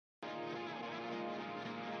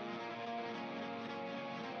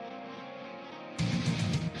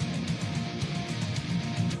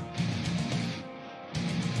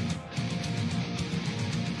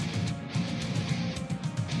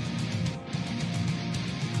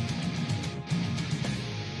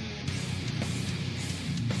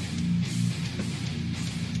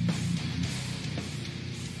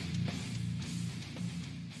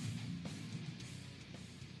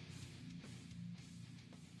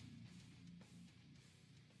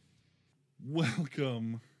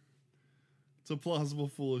Welcome to Plausible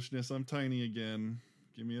Foolishness. I'm tiny again.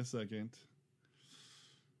 Give me a second.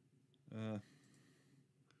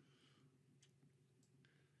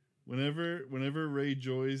 Whenever Ray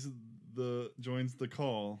joins the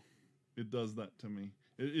call, it does that to me.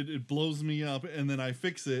 It blows me up, and then I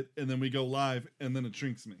fix it, and then we go live, and then it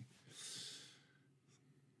shrinks me.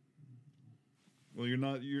 Well, you're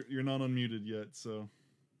not unmuted yet, so.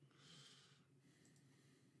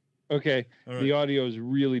 Okay, All right. The audio is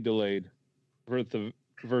really delayed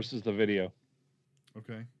versus the video.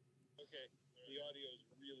 Okay.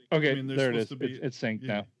 Okay, I mean, there it is. It's synced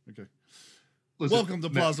now. Okay. Listen, Welcome to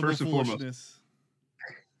Matt, Plausible first and Foolishness.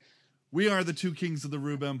 We are the two kings of the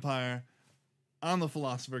Rube Empire. I'm the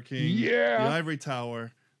Philosopher King, Yeah. the Ivory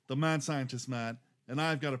Tower, the Mad Scientist Matt, and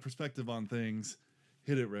I've got a perspective on things.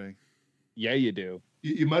 Hit it, Ray. Yeah, you do.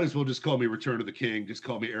 You might as well just call me Return of the King. Just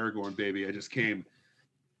call me Aragorn, baby. I just came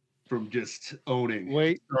from just owning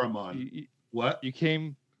Saruman. What? You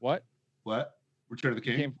came what? What? Return of the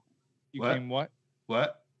King? You came what?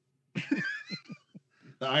 What? The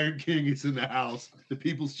Iron King is in the house. The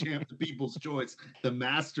people's champ, the people's choice, the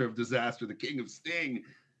master of disaster, the king of sting,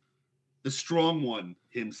 the strong one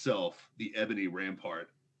himself, the ebony rampart,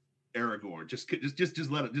 Aragorn. Just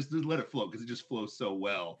let it flow because it just flows so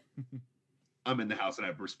well. I'm in the house and I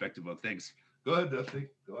have perspective on things. Go ahead, Dusty.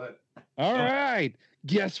 Go ahead. All right.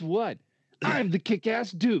 Guess what? I'm the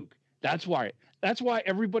kick-ass Duke. That's why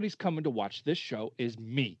everybody's coming to watch this show is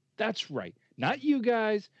me. That's right. Not you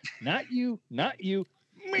guys. Not you.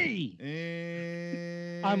 Me.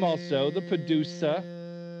 And I'm also the producer.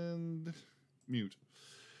 And mute.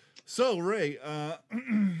 So, Ray,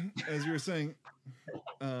 as you were saying,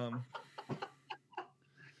 Dusty.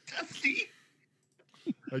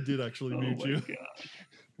 I did actually mute you. God.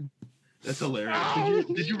 That's hilarious.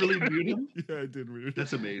 Did you really mute him? Yeah, I did mute him.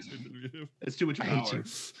 That's amazing. That's too much power.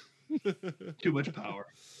 Too much power.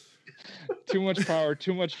 Too much power,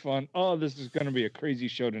 too much fun. Oh, this is going to be a crazy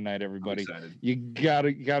show tonight, everybody. I'm excited. You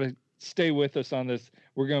gotta stay with us on this.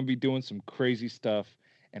 We're going to be doing some crazy stuff,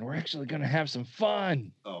 and we're actually going to have some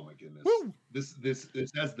fun. Oh my goodness! Woo! This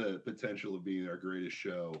has the potential of being our greatest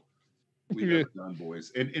show we've ever done,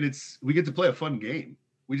 boys. And we get to play a fun game.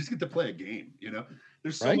 We just get to play a game. You know,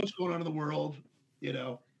 there's so much going on in the world. You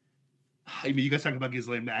know, I mean, you guys talking about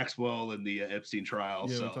Ghislaine Maxwell and the Epstein trial,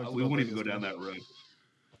 Yeah, so we won't even go down that road.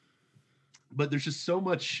 But there's just so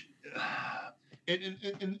much,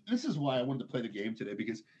 and this is why I wanted to play the game today,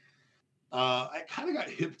 because I kind of got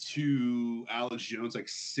hip to Alex Jones like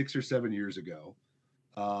 6 or 7 years ago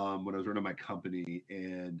when I was running my company,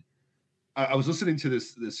 and I was listening to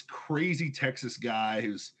this crazy Texas guy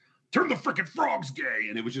who's turn the freaking frogs gay,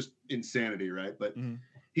 and it was just insanity, right? But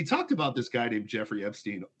he talked about this guy named Jeffrey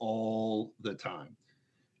Epstein all the time,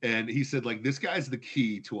 and he said like this guy's the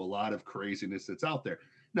key to a lot of craziness that's out there.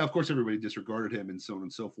 Now, of course, everybody disregarded him and so on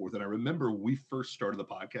and so forth. And I remember we first started the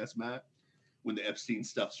podcast, Matt, when the Epstein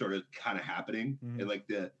stuff started kind of happening, and like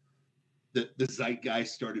the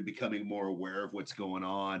zeitgeist started becoming more aware of what's going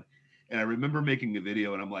on. And I remember making a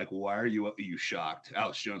video, and I'm like, "Why are you shocked?"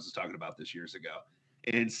 Alex Jones was talking about this years ago,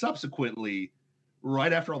 and subsequently,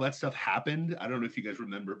 right after all that stuff happened, I don't know if you guys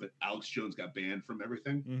remember, but Alex Jones got banned from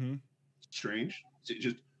everything. Strange. It's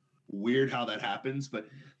just weird how that happens, but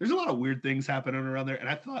there's a lot of weird things happening around there, and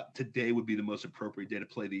I thought today would be the most appropriate day to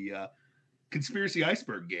play the conspiracy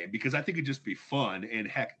iceberg game, because I think it'd just be fun. And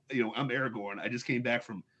heck, you know, I'm Aragorn. I just came back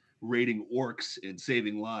from raiding orcs and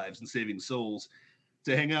saving lives and saving souls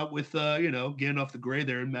to hang out with Gandalf the Grey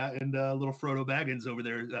there and Matt and little Frodo Baggins over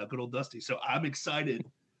there, good old Dusty. So I'm excited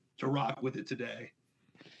to rock with it today.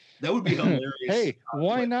 That would be hilarious. Hey,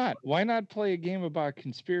 why not? Why not play a game about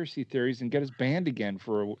conspiracy theories and get us banned again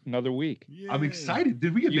for another week? Yay. I'm excited.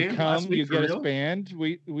 Did we get banned last week? You get us banned.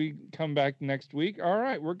 We come back next week. All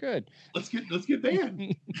right, we're good. Let's get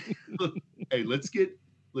banned. Hey, let's get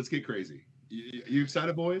crazy. You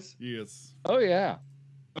excited, boys? Yes. Oh yeah.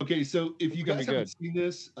 Okay, so if you guys haven't seen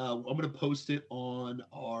this, I'm going to post it on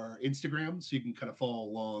our Instagram so you can kind of follow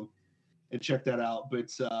along and check that out.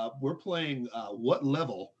 But we're playing What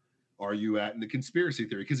Level Are You At in the Conspiracy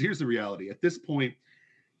Theory? Because here's the reality. At this point,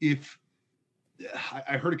 if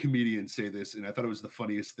I heard a comedian say this, and I thought it was the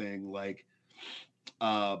funniest thing. Like,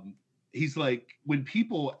 he's like, when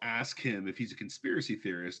people ask him if he's a conspiracy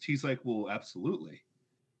theorist, he's like, well, absolutely.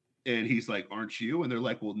 And he's like, aren't you? And they're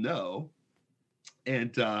like, well, no.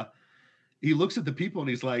 And he looks at the people and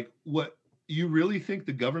he's like, what, you really think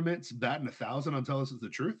the government's batting 1,000 on telling us the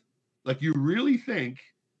truth? Like, you really think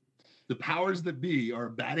the powers that be are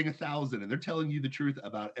batting 1,000 and they're telling you the truth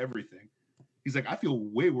about everything? He's like, I feel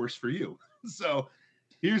way worse for you. So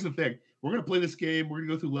here's the thing. we're going to play this game. We're going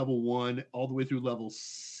to go through level 1 all the way through level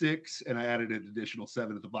 6, and I added an additional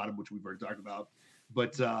 7 at the bottom, which we've already talked about.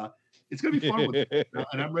 But it's going to be fun with it,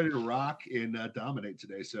 and I'm ready to rock and dominate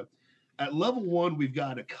today. So at level 1, we've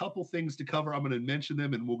got a couple things to cover. I'm going to mention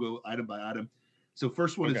them, and we'll go item by item. So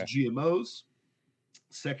first one is GMOs.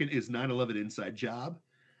 Second is 9/11 inside job.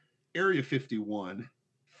 Area 51,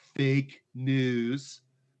 fake news.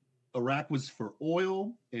 Iraq was for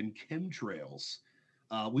oil and chemtrails.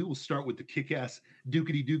 We will start with the kick-ass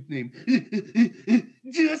Dukety Duke named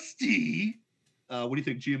Dusty. What do you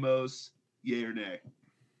think, GMOs? Yay or nay?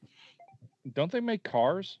 Don't they make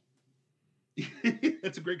cars?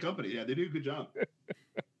 That's a great company. Yeah, they do a good job.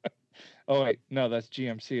 Oh wait, no, that's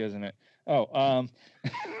GMC, isn't it? Oh,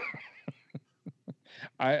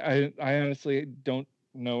 I honestly don't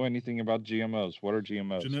know anything about GMOs. What are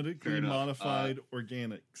GMOs? Genetically modified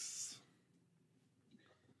organics.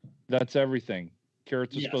 That's everything.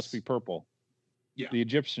 Carrots are Yes. supposed to be purple. Yeah. The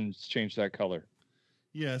Egyptians changed that color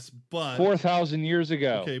Yes, but 4,000 years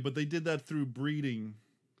ago. okay, but they did that through breeding,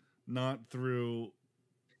 not through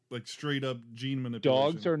like straight up gene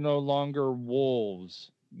manipulation. Dogs are no longer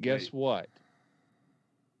wolves. Guess Right. what?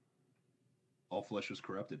 All flesh was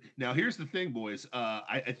corrupted. Now, here's the thing, boys.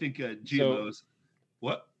 I think GMOs.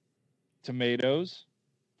 What? Tomatoes.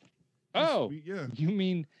 Oh, yeah. you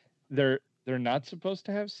mean they're not supposed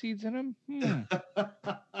to have seeds in them?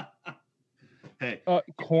 Hey,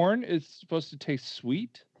 Corn is supposed to taste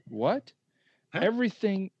sweet. What? Huh?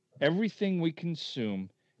 Everything we consume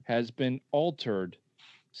has been altered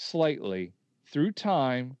slightly through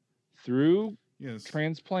time, through Yes. But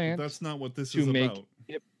transplants that's not what this to is make about.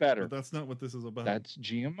 it better. But that's not what this is about. That's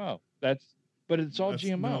GMO. But it's all That's-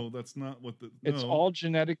 GMO. No, that's not what the. It's no. all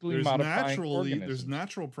genetically There's modified there's organisms.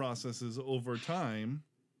 natural processes over time,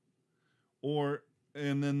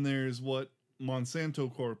 and then there's what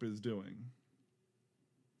Monsanto Corp is doing.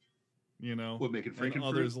 You know, what, making and freaking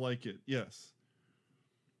others fruit? like it. Yes.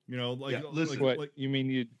 You know, like, Yeah, listen. What you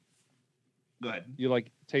mean? Go ahead. You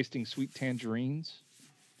like tasting sweet tangerines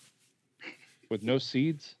with no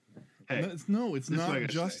seeds? Hey, it's this is what I not gotta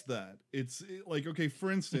just that. It's like, okay,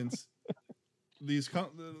 for instance,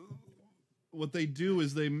 what they do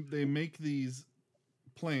is they make these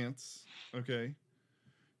plants. Okay,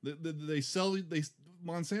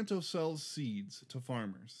 Monsanto sells seeds to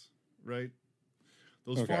farmers, right?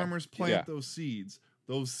 Those Okay. farmers plant Yeah. those seeds.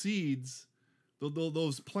 Those seeds,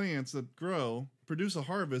 those plants that grow produce a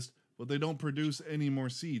harvest, but they don't produce any more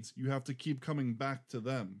seeds. You have to keep coming back to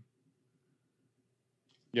them.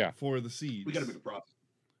 Yeah. For the seeds. we got to make a profit.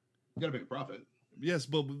 We got to make a profit. Yes,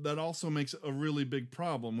 but that also makes a really big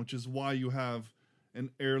problem, which is why you have an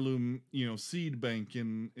heirloom, seed bank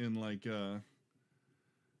in like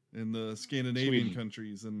in the Scandinavian Sweden.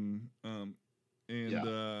 countries and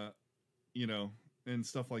and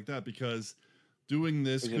stuff like that, because doing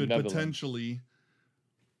this Or the could Netherlands. potentially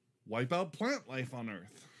wipe out plant life on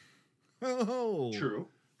Earth. Oh, True.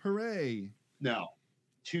 hooray! Now,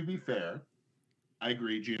 to be fair, I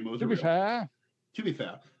agree. GMOs To are be real. fair, To be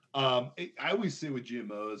fair, I always say with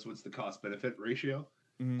GMOs, what's the cost benefit ratio?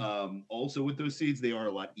 Mhm. Also, with those seeds, they are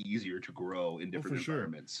a lot easier to grow in different for sure.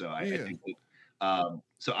 environments. So I Yeah. think that,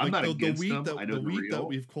 so I'm not the against wheat them. that I know the they're wheat that real.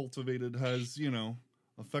 we've cultivated has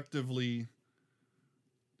effectively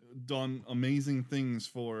done amazing things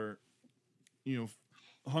for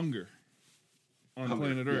hunger on Hunger,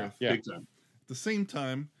 planet yeah, Earth. Yeah. big time. At the same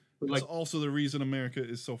time, But it's like, also the reason America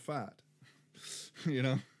is so fat. I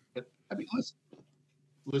mean,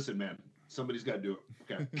 listen, man. Somebody's got to do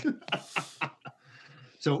it. Okay.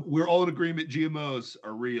 So we're all in agreement. GMOs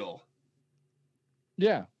are real.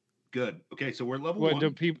 yeah. Good. Okay, so we're at level What one.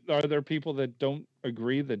 are there people that don't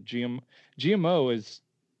agree that GMO is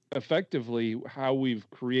effectively how we've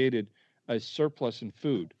created a surplus in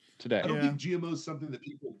food today? I don't Yeah. think GMO is something that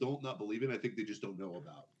people don't not believe in. I think they just don't know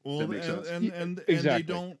about. Well, that makes sense? and they Exactly.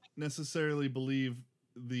 don't necessarily believe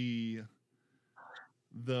the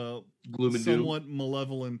Gloom and doom. somewhat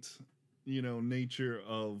malevolent, nature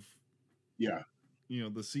of Yeah.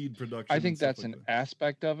 the seed production. I and think stuff that's like an that.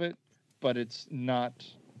 aspect of it, but it's not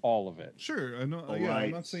all of it. Sure, I know. All Yeah, I'm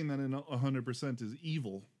right. not saying that 100% is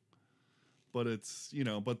evil, but it's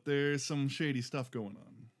but there's some shady stuff going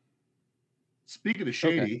on. Speaking of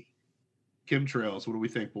shady, chemtrails. What do we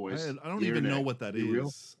think, I boys? don't Yay or even know nay? what that Be real?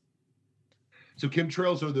 is. So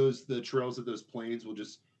chemtrails are the trails that those planes will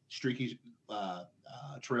just streaky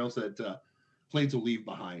trails that planes will leave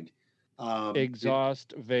behind.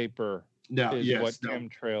 Exhaust vapor Now, is yes, what now,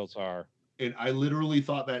 chemtrails are. and I literally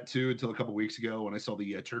thought that too until a couple weeks ago when I saw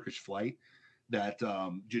the Turkish flight that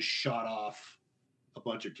just shot off a a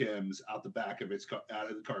bunch of chems out the back of out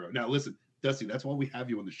of the cargo. Now, listen, Dusty, that's why we have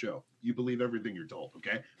you on the show. You believe everything you're told,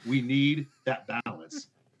 okay? We need that balance,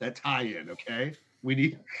 that tie-in, okay? We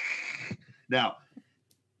need. Now,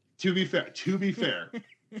 to be fair,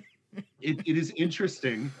 it is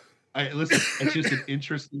interesting. Listen, it's just an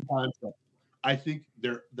interesting concept. I think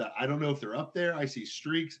I don't know if they're up there. I see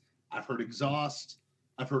streaks. I've heard exhaust.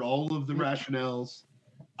 I've heard all of the rationales.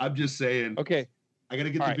 I'm just saying. Okay. I got to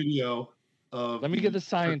get the video of. Let me get the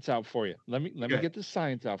science out for you. Let me get the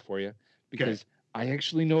science out for you because I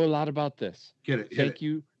actually know a lot about this. Get it. Thank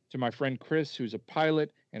you to my friend Chris, who's a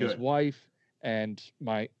pilot, and his wife, and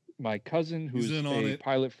my cousin, who's a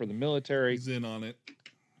pilot for the military. He's in on it.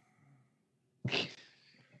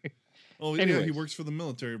 Oh, Anyways, yeah, he works for the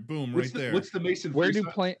military. Boom, right there. What's the Mason?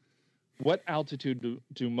 What altitude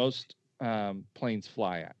do most planes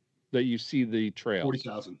fly at? That you see the trails?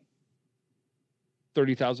 40,000.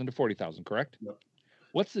 30,000 to 40,000, correct? Yep.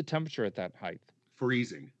 What's the temperature at that height?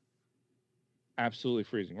 Freezing. Absolutely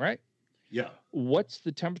freezing, right? Yeah. What's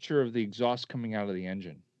the temperature of the exhaust coming out of the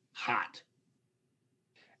engine? Hot.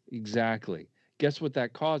 Exactly. Guess what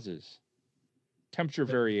that causes? Temperature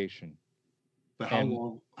variation. But how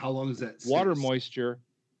long is that? Water moisture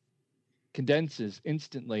condenses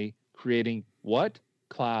instantly, creating what?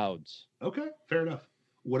 Clouds. Okay, fair enough.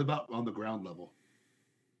 What about on the ground level?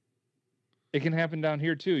 It can happen down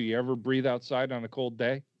here too. You ever breathe outside on a cold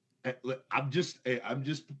day? I'm just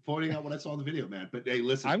pointing out what I saw in the video, man. But hey,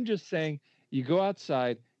 listen. I'm just saying, you go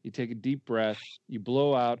outside, you take a deep breath, you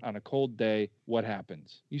blow out on a cold day. What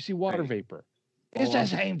happens? You see water vapor. It's the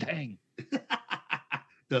same thing.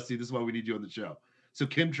 Dusty, this is why we need you on the show. So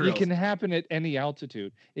chemtrails. It can happen at any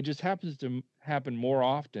altitude. It just happens to happen more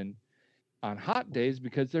often on hot days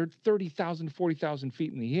because they're 30,000, 40,000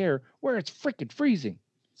 feet in the air where it's freaking freezing.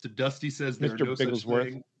 So Dusty says there Mr. are no Bigglesworth.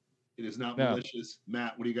 such thing. It is not malicious.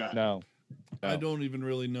 Matt, what do you got? No. I don't even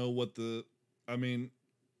really know what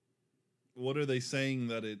what are they saying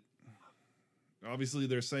that it... Obviously,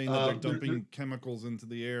 they're saying that they're dumping chemicals into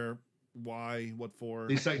the air. Why? What for?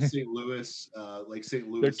 They cite St. Louis, St.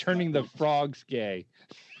 Louis. They're turning the frogs gay.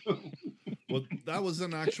 Well, that was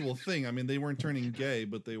an actual thing. I mean, they weren't turning gay,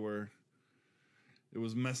 but they were... It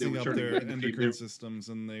was messing up their endocrine systems,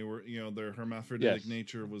 and they were, their hermaphroditic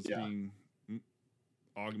nature was being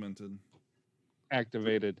augmented,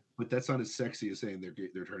 activated. But that's not as sexy as saying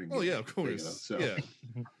they're turning. Oh yeah, of course. So. Yeah.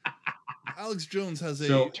 Alex Jones has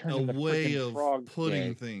a way of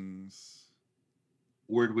putting gay. Things.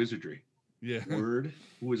 Word wizardry. Yeah. Word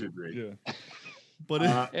wizardry. Yeah. But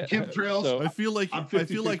chemtrails. So I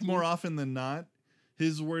feel like more often than not,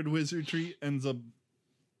 his word wizardry ends up,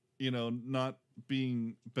 not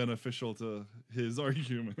being beneficial to his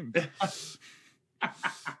argument.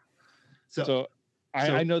 So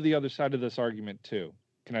I know the other side of this argument too.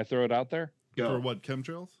 Can I throw it out there? Go. For what,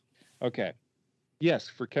 chemtrails? Okay. Yes,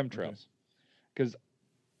 for chemtrails. Because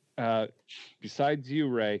besides you,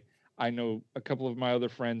 Ray, I know a couple of my other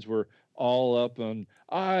friends were all up on,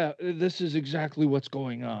 this is exactly what's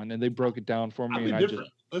going on. And they broke it down for me. I'm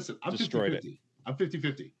 50-50. I'm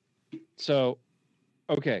 50-50. So,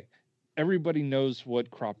 okay. Everybody knows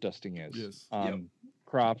what crop dusting is. Yes.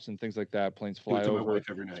 Crops and things like that. Planes fly over,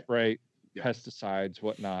 every night. spray, pesticides,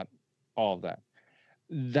 whatnot, all of that.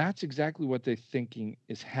 That's exactly what they're thinking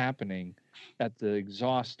is happening at the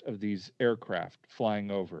exhaust of these aircraft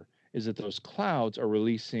flying over, is that those clouds are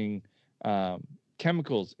releasing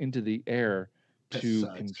chemicals into the air to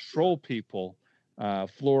control people,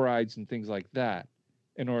 fluorides and things like that,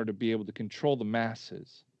 in order to be able to control the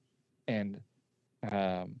masses and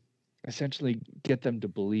essentially get them to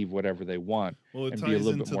believe whatever they want. Well, it and ties be a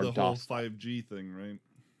little into bit more the docile. whole 5G thing, right?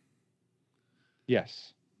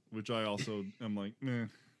 Yes. Which I also am like, meh.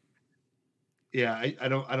 Yeah, I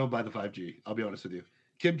don't buy the 5G. I'll be honest with you.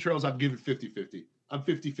 Chemtrails, I'm giving 50-50. I'm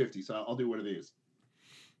 50-50, so I'll do one of these.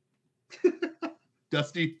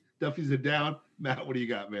 Duffy's a down. Matt, what do you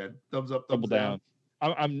got, man? Thumbs up, thumbs down.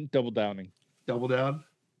 I'm double downing. Double down?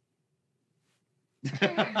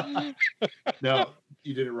 No,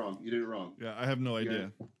 you did it wrong. Yeah, I have no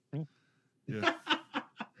idea. Yeah.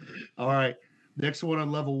 All right. Next one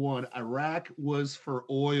on level 1. Iraq was for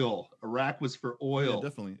oil. Yeah,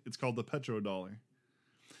 definitely. It's called the petrodollar.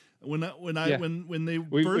 When they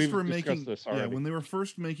were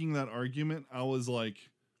first making that argument, I was like,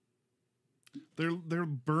 they're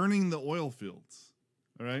burning the oil fields.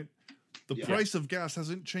 All right. The price of gas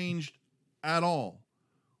hasn't changed at all.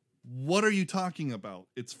 What are you talking about?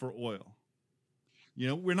 It's for oil.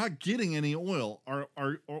 We're not getting any oil. Our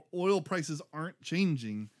oil prices aren't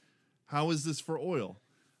changing. How is this for oil?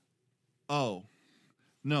 Oh,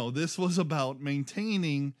 No, this was about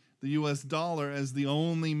maintaining the U.S. dollar as the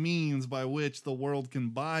only means by which the world can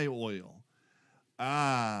buy oil.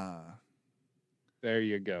 Ah. There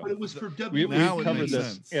you go. But it was for we WMDs. covered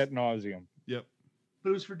this ad nauseum. Yep.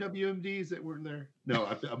 But it was for WMDs that weren't there. No,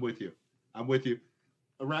 I'm with you. I'm with you.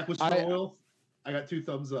 Iraq was for oil. I got 2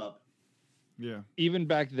 thumbs up. Yeah. Even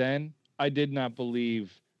back then, I did not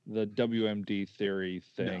believe the WMD theory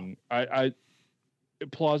thing. No. I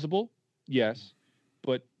plausible, yes,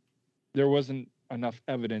 but there wasn't enough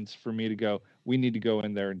evidence for me to go, we need to go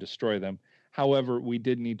in there and destroy them. However, we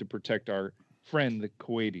did need to protect our friend, the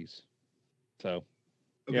Kuwaitis. So,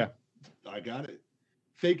 okay. Yeah. I got it.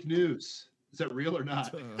 Fake news. Is that real or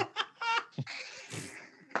not?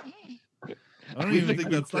 I don't even think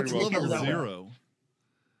that's level 0.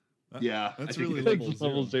 Yeah. That's really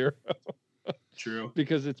level 0. True.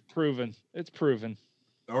 Because it's proven. It's proven.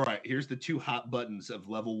 All right. Here's the 2 hot buttons of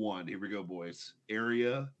level 1. Here we go, boys.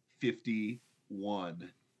 Area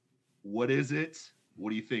 51. What is it?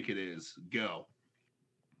 What do you think it is? Go.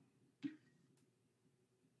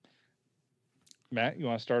 Matt, you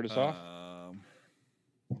want to start us off?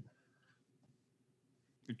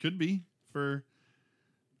 It could be for,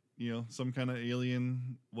 some kind of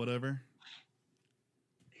alien, whatever.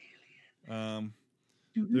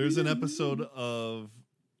 There's an episode of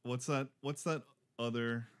what's that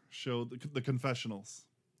other show? The Confessionals.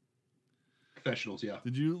 Confessionals, yeah.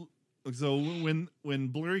 So when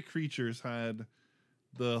Blurry Creatures had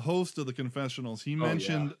the host of the Confessionals, he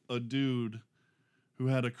mentioned a dude who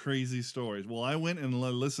had a crazy story. Well, I went and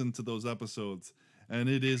listened to those episodes, and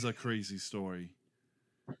it is a crazy story.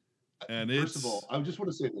 And First of all, I just want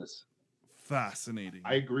to say this. Fascinating.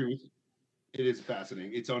 I agree with you. It is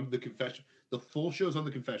fascinating. It's on the Confession. The full show's on the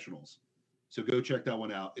Confessionals. So go check that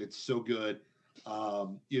one out. It's so good.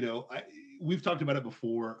 We've talked about it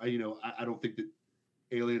before. I don't think that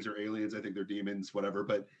aliens are aliens. I think they're demons, whatever.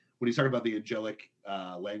 But when he's talking about the angelic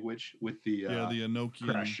language with the the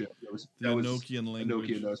Enochian crash ship, Enochian language.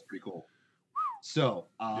 Enochian, that was pretty cool. So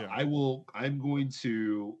I'm going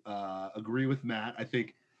to agree with Matt. I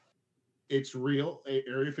think it's real.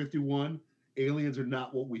 Area 51. Aliens are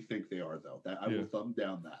not what we think they are, though. That I will thumb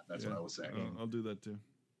down that. That's what I was saying. I'll do that too.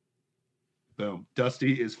 Boom.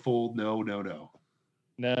 Dusty is full. No. No.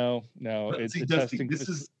 It's Dusty.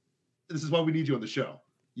 This is why we need you on the show.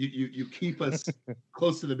 You keep us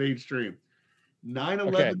close to the mainstream.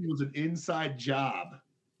 9/11 was an inside job.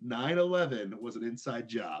 9/11 was an inside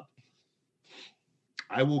job.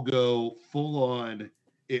 I will go full on.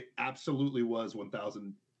 It absolutely was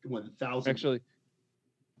 1,000. Actually,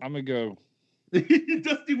 I'm gonna go.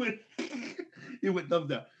 Dusty went. He went thumbs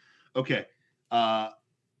down. Okay.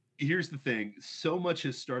 Here's the thing. So much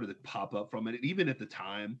has started to pop up from it. Even at the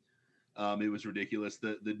time, it was ridiculous.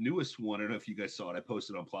 The newest one, I don't know if you guys saw it. I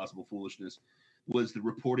posted on Plausible Foolishness. Was the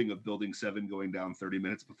reporting of Building 7 going down 30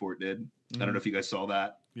 minutes before it did. Mm-hmm. I don't know if you guys saw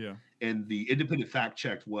that. Yeah. And the independent fact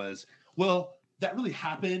check was, well, that really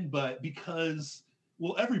happened, but because,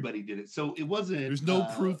 everybody did it. So it wasn't. There's no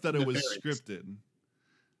proof that it was scripted.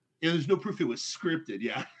 Yeah, there's no proof it was scripted.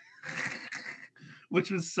 Yeah. Which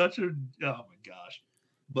was such a, oh my gosh.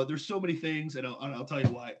 But there's so many things, and I'll tell you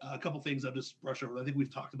why. A couple things I'll just brush over. I think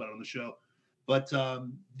we've talked about it on the show. But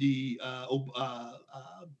Bin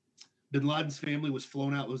Laden's family was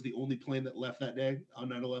flown out. It was the only plane that left that day on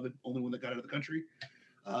 9/11, only one that got out of the country.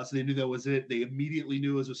 So they knew that was it. They immediately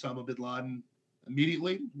knew it was Osama bin Laden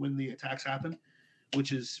immediately when the attacks happened,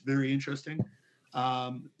 which is very interesting,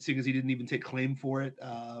 seeing as he didn't even take claim for it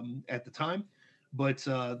at the time. But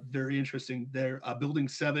very interesting there. Building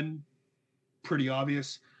 7, pretty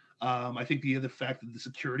obvious. I think the other fact that the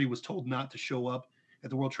security was told not to show up at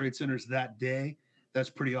the World Trade Centers that day, that's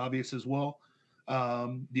pretty obvious as well.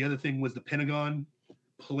 The other thing was the Pentagon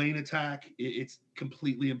plane attack. It's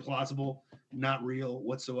completely implausible, not real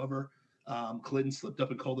whatsoever. Clinton slipped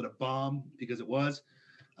up and called it a bomb because it was.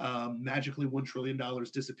 Magically, $1 trillion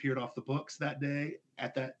disappeared off the books that day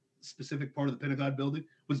at that specific part of the Pentagon building.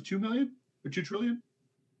 Was it 2 million or 2 trillion?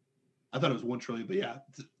 I thought it was 1 trillion, but yeah,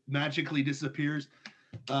 magically disappears.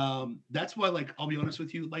 That's why, I'll be honest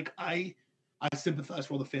with you, I sympathize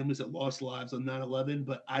for all the families that lost lives on 9/11,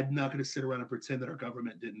 but I'm not going to sit around and pretend that our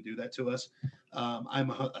government didn't do that to us. I'm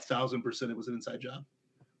 1,000% it was an inside job.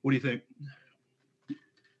 What do you think?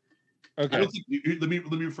 Okay. I don't think. Let me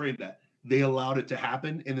reframe that. They allowed it to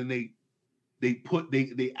happen, and then they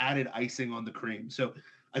added icing on the cream. So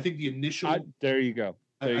I think the initial. There you go.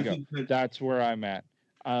 That's where I'm at.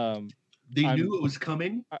 They knew it was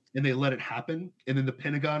coming, and they let it happen, and then the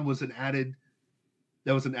Pentagon was an added.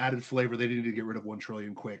 That was an added flavor. They needed to get rid of $1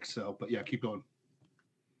 trillion quick. So, but yeah, keep going.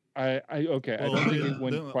 Okay. Well, I don't think it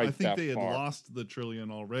went quite I think that they had far. lost the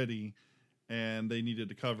trillion already, and they needed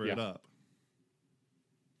to cover it up.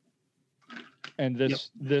 And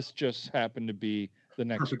this just happened to be the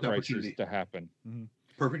next Perfect crisis to happen. Mm-hmm.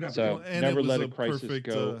 Perfect opportunity. So and never let a crisis perfect,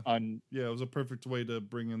 go on. Yeah, it was a perfect way to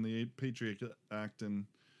bring in the Patriot Act and,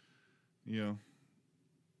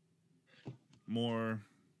 more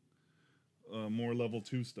level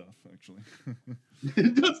 2 stuff, actually.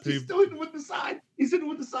 Dusty's doing with the side. He's in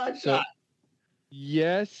with the side shot.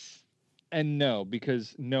 Yes and no,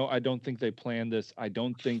 because no, I don't think they planned this. I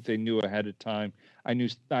don't think they knew ahead of time.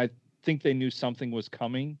 I think they knew something was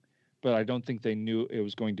coming, but I don't think they knew it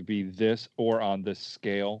was going to be this or on this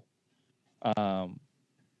scale. And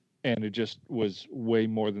it just was way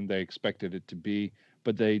more than they expected it to be.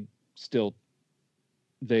 But they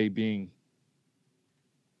being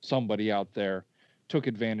somebody out there, took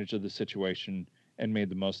advantage of the situation and made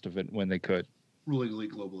the most of it when they could. Ruling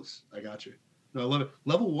elite globalists. I got you. No, I love it.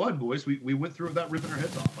 Level 1, boys. We went through without ripping our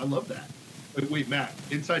heads off. I love that. Wait, Matt.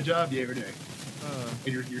 Inside job, yay or nay?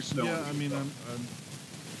 And you're snowing. Yeah, I mean, I'm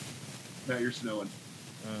Matt, you're snowing.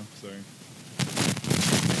 Oh, sorry.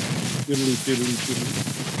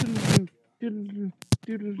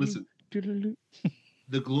 Listen,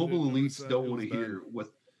 the global elites don't want to hear what.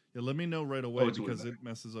 Yeah, let me know right away because it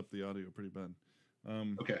messes up the audio pretty bad.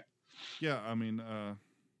 Okay. Yeah, I mean,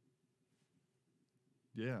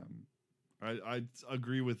 yeah, I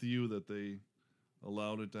agree with you that they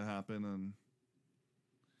allowed it to happen, and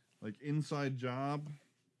like inside job,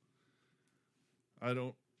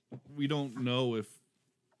 we don't know if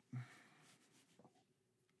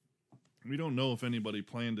anybody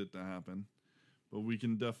planned it to happen, but we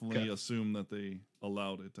can definitely assume that they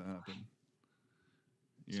allowed it to happen.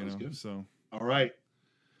 Sounds good. So all right,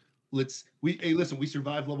 listen, we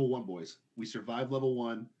survived level 1, boys. We survived level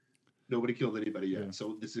 1. Nobody killed anybody yet. Yeah.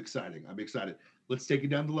 So this is exciting. I'm excited. Let's take it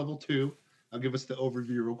down to level 2. I'll give us the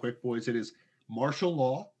overview real quick, boys. It is martial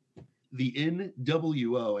law, the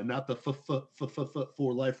NWO, and not the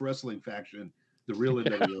for life wrestling faction, the real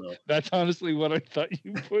NWO. That's honestly what I thought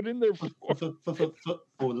you put in there for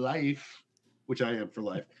life, which I am for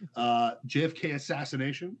life. JFK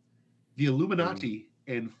assassination, the Illuminati,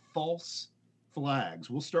 and false flags.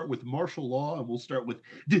 We'll start with martial law, and we'll start with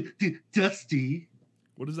Dusty.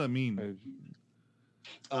 What does that mean?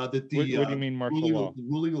 What do you mean martial law? The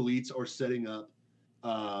ruling elites are setting up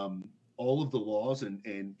all of the laws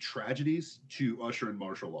and tragedies to usher in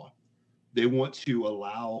martial law. They want to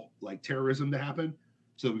allow like terrorism to happen,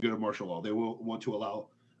 so that we go to martial law. They will want to allow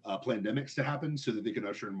pandemics to happen, so that they can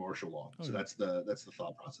usher in martial law. So that's the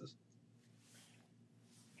thought process.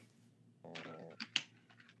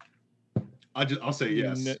 I'll say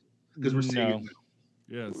yes because we're seeing it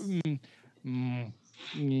now. Yes.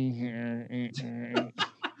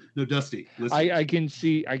 No, Dusty. Listen. I can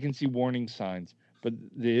see warning signs, but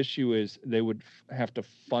the issue is they would have to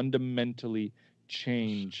fundamentally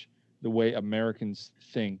change the way Americans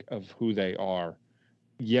think of who they are.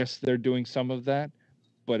 Yes, they're doing some of that,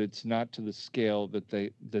 but it's not to the scale that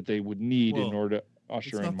they would need in order to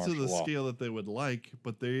usher in martial law. It's not to the scale that they would like,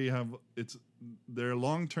 but they're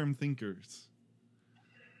long-term thinkers.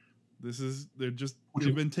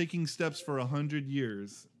 They've been taking steps for 100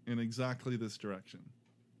 years in exactly this direction.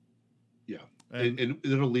 Yeah, and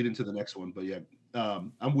it'll lead into the next one. But yeah,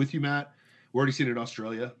 I'm with you, Matt. We're already seeing it in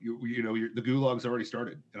Australia. The gulag's already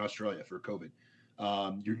started in Australia for COVID.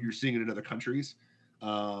 You're seeing it in other countries.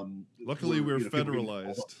 Luckily, we're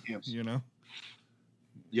federalized.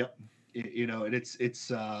 Yep. And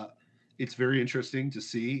it's very interesting to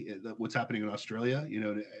see what's happening in Australia.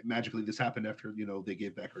 Magically this happened after they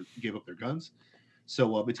gave up their guns.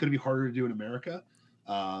 So it's going to be harder to do in America.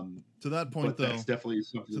 To that point, though, that's definitely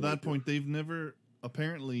something. To that point, they've never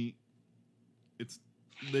apparently.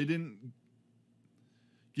 They didn't.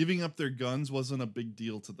 Giving up their guns wasn't a big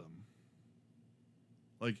deal to them.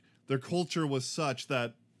 Like their culture was such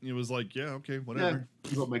that it was like, yeah, okay, whatever. Yeah,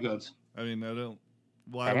 give up my guns. I mean, I don't.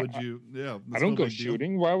 Why would you? Yeah, I don't go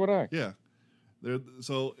shooting. Why would I? Yeah.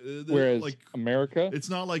 Whereas like America, it's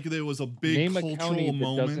not like there was a big cultural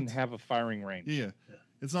moment. That doesn't have a firing range. Yeah,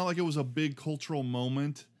 it's not like it was a big cultural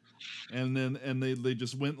moment, and they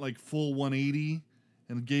just went like full 180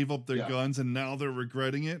 and gave up their guns, and now they're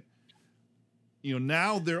regretting it.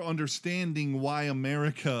 Now they're understanding why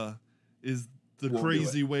America is the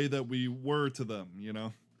crazy way that we were to them.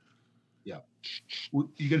 Yeah, well,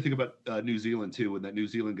 you got to think about New Zealand too. When that New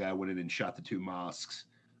Zealand guy went in and shot the 2 mosques,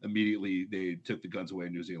 immediately they took the guns away,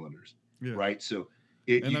 New Zealanders. Yeah. Right. So,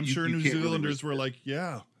 I'm sure New Zealanders were like,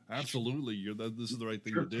 "Yeah, absolutely. This is the right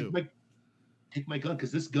thing to do." take my gun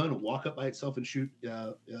because this gun will walk up by itself and shoot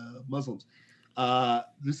Muslims.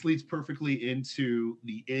 This leads perfectly into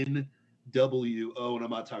the NWO, and I'm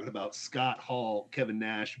not talking about Scott Hall, Kevin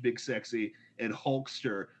Nash, Big Sexy, and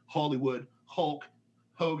Hulkster, Hollywood Hulk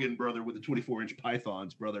Hogan, brother, with the 24-inch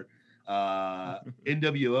pythons, brother.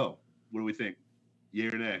 NWO, what do we think? Yay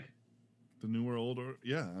or nay? The New World Order?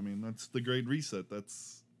 Yeah, I mean, that's the Great Reset.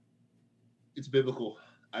 It's biblical.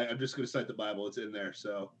 I'm just going to cite the Bible. It's in there,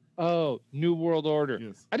 so. Oh, New World Order.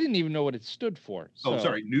 Yes. I didn't even know what it stood for. So. Oh,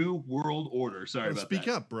 sorry. New World Order. Sorry about that. Speak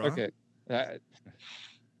up, bro. Okay.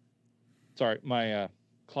 Sorry, my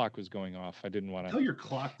clock was going off. I didn't want to. Tell your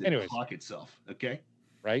clock to clock itself, okay?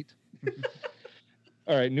 Right?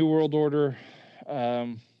 All right, New World Order.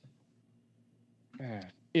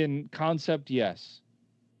 In concept, yes.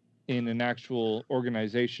 In an actual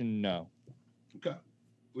organization, no. Okay.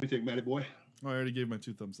 What do you think, Matty Boy? Oh, I already gave my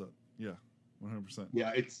 2 thumbs up. Yeah, 100%.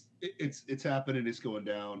 Yeah, it's happening. It's going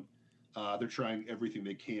down. They're trying everything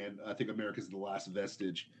they can. I think America's the last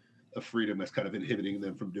vestige of freedom that's kind of inhibiting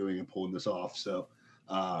them from doing and pulling this off. So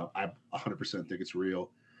I 100% think it's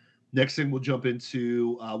real. Next thing we'll jump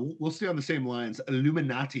into, we'll stay on the same lines.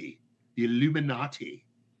 Illuminati. The Illuminati.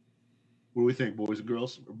 What do we think, boys and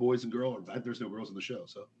girls? Or boys and girls? Or there's no girls in the show,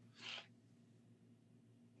 so.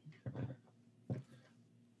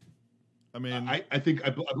 I mean, I think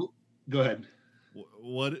go ahead.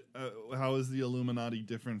 What? How is the Illuminati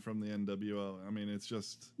different from the NWO? I mean, it's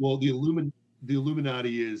just the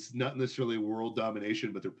Illuminati is not necessarily world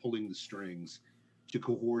domination, but they're pulling the strings to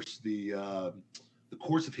coerce the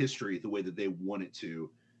course of history the way that they want it to.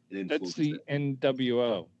 And that's the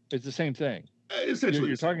NWO. It's the same thing. Essentially,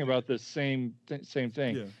 you're talking about the same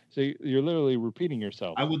thing. Yeah. So you're literally repeating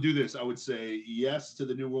yourself. I will do this. I would say yes to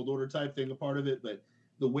the New World Order type thing, a part of it, but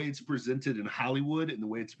the way it's presented in Hollywood and the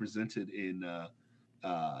way it's presented in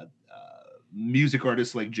music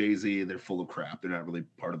artists like Jay-Z, they're full of crap. They're not really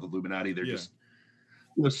part of the Illuminati. They're just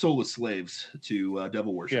soulless slaves to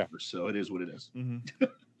devil worshippers. Yeah. So it is what it is.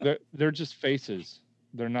 Mm-hmm. they're just faces.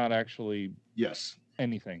 They're not actually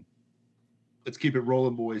anything. Let's keep it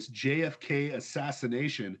rolling, boys. JFK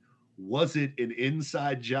assassination. Was it an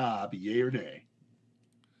inside job? Yay or nay?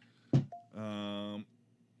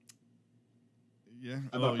 Yeah.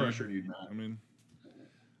 I'm not pressuring you, Matt. I mean,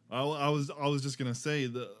 I was just gonna say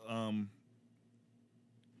that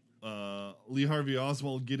Lee Harvey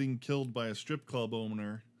Oswald getting killed by a strip club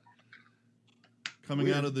owner,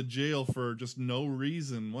 coming out of the jail for just no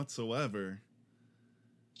reason whatsoever.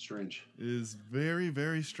 Strange. Is very,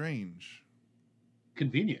 very strange.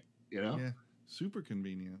 Convenient, you know? Yeah, super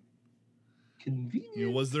convenient. Convenient. You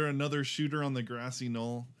know, was there another shooter on the grassy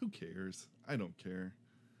knoll? Who cares? I don't care.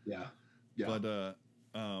 Yeah. But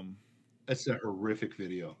that's a horrific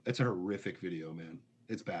video. It's a horrific video, man.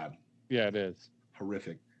 It's bad. Yeah, it is.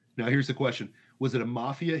 Horrific. Now, here's the question. Was it a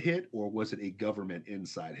mafia hit or was it a government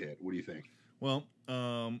inside hit? What do you think? Well,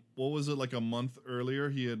 what was it, like a month earlier?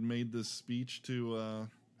 He had made this speech to,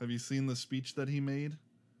 have you seen the speech that he made?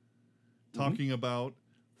 Talking about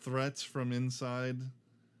threats from inside,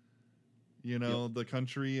 the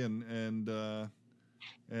country and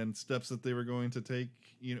steps that they were going to take,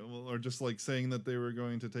 or just like saying that they were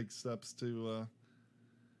going to take steps to.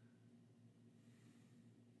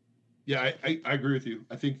 Yeah, I agree with you.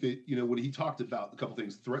 I think that, when he talked about a couple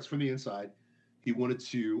things, threats from the inside, he wanted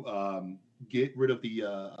to get rid of the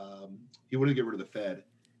Fed.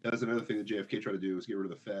 That was another thing that JFK tried to do, was get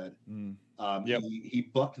rid of the Fed. He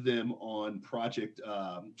bucked them on project.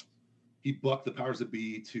 He bucked the powers that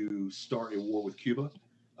be to start a war with Cuba.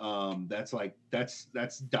 That's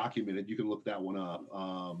documented. You can look that one up.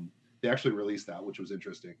 They actually released that, which was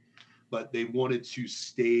interesting. But they wanted to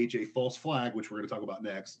stage a false flag, which we're going to talk about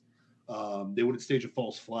next. They wanted to stage a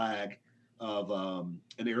false flag of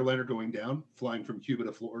an airliner going down, flying from Cuba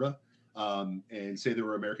to Florida, and say there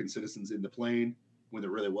were American citizens in the plane when there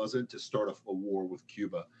really wasn't, to start a war with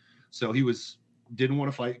Cuba. So he didn't want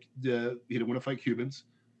to fight. He didn't want to fight Cubans.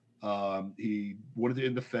 He wanted to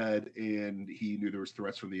end the Fed, and he knew there was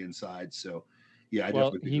threats from the inside. So, yeah, I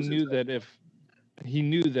definitely think he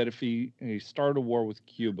knew that if he started a war with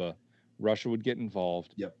Cuba, Russia would get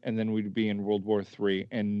involved, and then we'd be in World War III,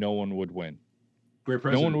 and no one would win. Great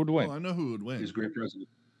president. No one would win. Oh, I know who would win. He's a great president.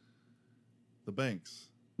 The banks.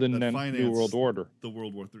 The New World Order. The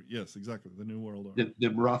World War III. Yes, exactly. The New World Order. The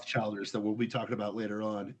Rothschilders that we'll be talking about later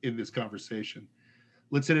on in this conversation.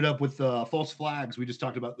 Let's hit it up with false flags. We just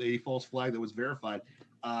talked about the false flag that was verified.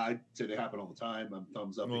 I'd say they happen all the time. I'm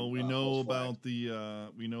thumbs up. Well, we know about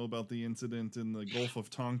the incident in the Gulf of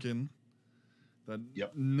Tonkin that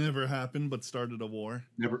never happened, but started a war.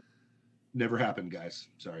 Never happened, guys.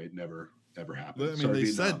 Sorry, it never ever happened. I mean,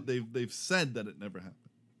 they've said that it never happened.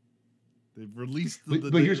 They've released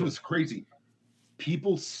but here's what's crazy: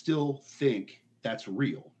 people still think that's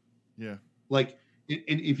real. Yeah. Like,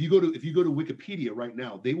 and if you go to Wikipedia right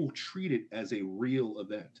now, they will treat it as a real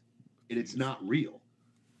event, and it's not real.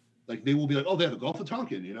 Like, they will be like, "Oh, they have the Gulf of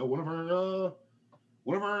Tonkin. You know, one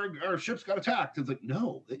of our ships got attacked." It's like,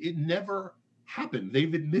 no, it never happened.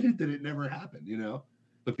 They've admitted that it never happened. You know,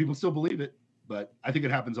 but people still believe it. But I think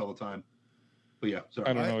it happens all the time. But yeah, sorry.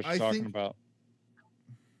 I don't know what you're talking about.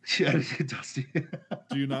 Yeah, Dusty.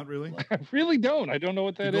 Do you not really? I really don't. I don't know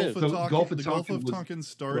what that is. The Gulf of Tonkin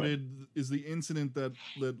started is the incident that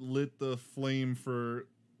lit the flame for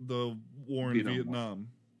the war in Vietnam.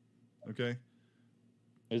 Okay.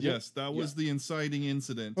 Yes, that was the inciting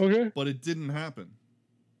incident. Okay. But it didn't happen.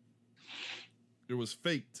 It was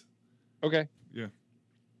faked. Okay. Yeah.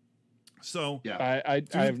 So yeah,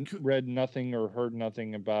 I've read nothing or heard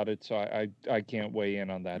nothing about it, so I can't weigh in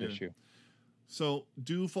on that issue. So,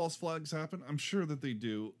 do false flags happen? I'm sure that they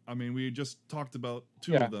do. I mean, we just talked about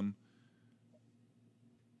two of them.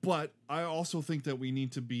 But I also think that we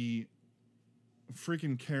need to be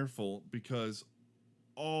freaking careful because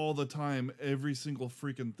all the time, every single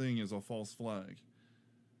freaking thing is a false flag.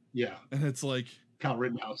 Yeah. And it's like... Kyle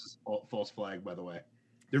Rittenhouse is a false flag, by the way.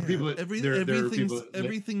 There are people that...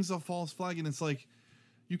 Everything's a false flag, and it's like,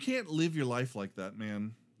 you can't live your life like that,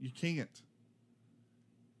 man. You can't.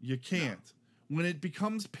 You can't. No. When it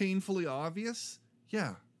becomes painfully obvious,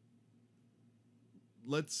 yeah.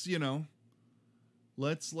 Let's get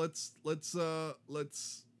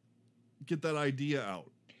that idea out.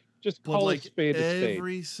 Just call it spade a spade.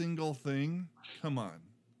 Every single thing, come on.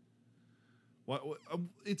 What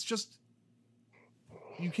it's just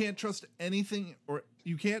you can't trust anything, or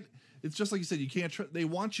you can't. It's just like you said, you can't trust. They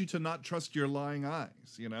want you to not trust your lying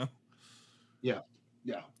eyes, you know. Yeah.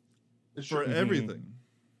 It's for everything.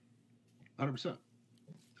 100%.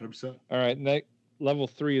 All right, level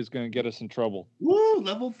 3 is going to get us in trouble. Woo!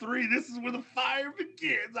 Level 3. This is where the fire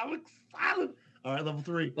begins. I'm excited. All right, level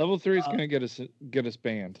 3. Level 3 is going to get us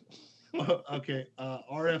banned. Okay.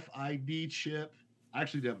 RFID chip. I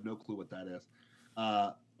actually have no clue what that is.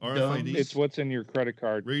 RFID. It's what's in your credit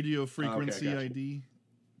card. Radio frequency ID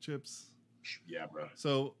chips. Yeah, bro.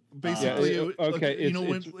 So basically,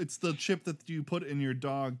 it's the chip that you put in your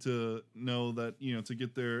dog to know that, to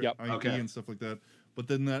get their ID and stuff like that. But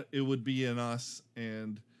then that it would be in us,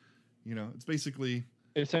 and it's basically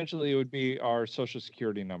essentially it would be our social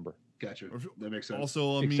security number. Gotcha. That makes sense.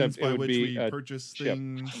 Also a means by which we purchase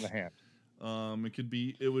things. In the hand.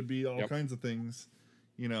 It would be all kinds of things.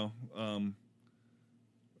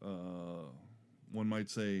 One might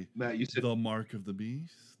say, Matt, you said the mark of the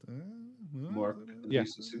beast. Mark of the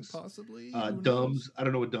beast, possibly. DUMS. I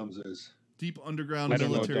don't know what DUMS is. Deep underground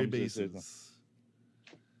military bases.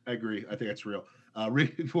 I agree. I think that's real.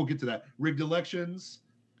 We'll get to that. Rigged elections,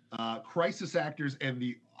 crisis actors, and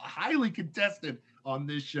the highly contested on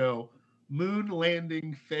this show, moon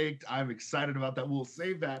landing faked. I'm excited about that. We'll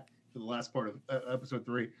save that for the last part of episode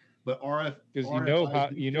 3. But because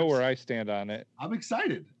you know where I stand on it. I'm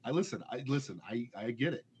excited. I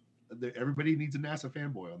get it. Everybody needs a NASA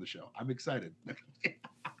fanboy on the show. I'm excited.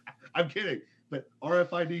 I'm kidding. But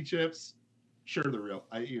RFID chips, sure they're real.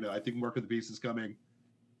 I think Mark of the Beast is coming.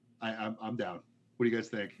 I'm down. What do you guys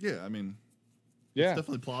think? Yeah, I mean, it's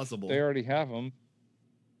definitely plausible. They already have them.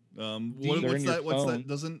 What's that?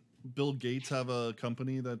 Doesn't Bill Gates have a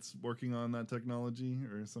company that's working on that technology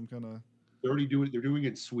or some kind of? They're doing it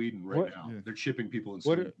in Sweden now. Yeah. They're chipping people in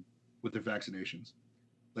Sweden with their vaccinations.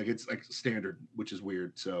 Like it's like standard, which is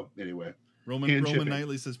weird. So anyway, Roman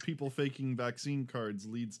Knightley says people faking vaccine cards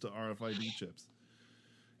leads to RFID chips.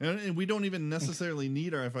 And we don't even necessarily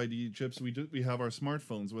need RFID chips. We have our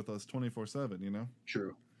smartphones with us 24/7.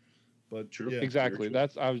 True, but true. Yeah, exactly. True.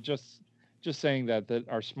 I was just saying that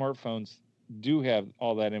our smartphones do have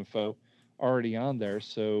all that info already on there.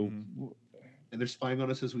 So, and they're spying on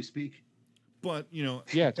us as we speak. But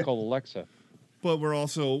it's called Alexa. But we're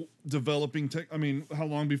also developing tech. I mean, how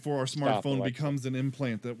long before our smartphone becomes an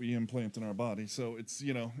implant that we implant in our body? So it's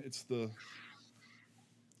it's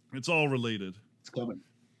all related. It's coming.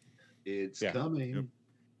 It's coming.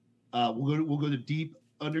 Yep. We'll go to deep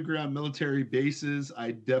underground military bases.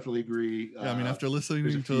 I definitely agree. Yeah, I mean, after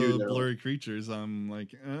listening to Blurry Creatures, I'm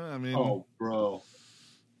like, oh, bro.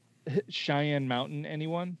 Cheyenne Mountain,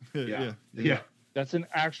 anyone? Yeah. That's an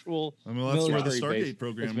actual. I mean, that's where the Stargate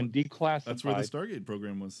program has been declassified. That's where the Stargate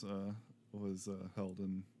program was held,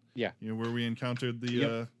 and where we encountered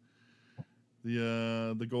the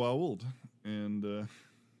Goa'uld, and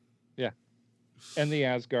and the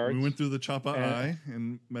Asgards. We went through the Choppa Eye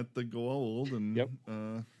and met the Goa'uld, and yep.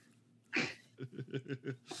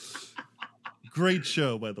 Great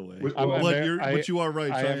show, by the way. But you are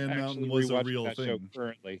right. Cheyenne Mountain was a real thing.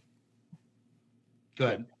 Currently, go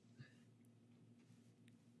ahead.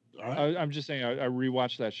 All right. I'm just saying, I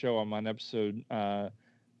rewatched that show. I'm on episode,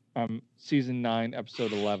 season 9,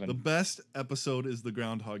 episode 11. The best episode is the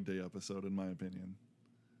Groundhog Day episode, in my opinion.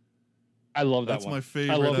 I love that That's one. my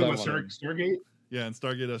favorite. I love that one. Stargate. Yeah, and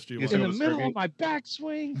Stargate SG-1. In the middle of my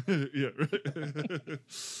backswing. Yeah.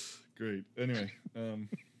 Great. Anyway,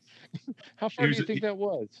 how far do you think that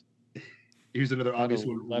was? Here's another obvious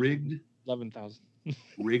one. 11,000.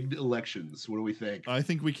 Rigged elections. What do we think? I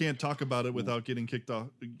think we can't talk about it without getting kicked off,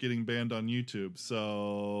 getting banned on YouTube.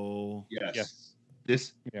 So yes.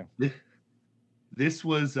 This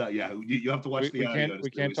was you have to watch the audio.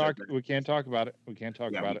 We can't talk about it. We can't talk about it. We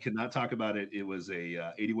cannot talk about it. It was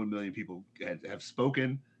 81 million people have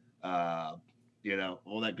spoken. All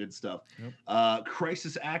that good stuff. Yep.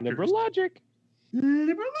 Crisis actors. Liberal logic.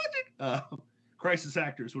 Crisis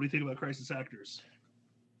actors. What do you think about crisis actors?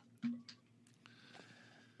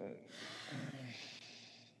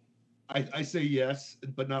 I say yes,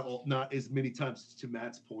 but not as many times. To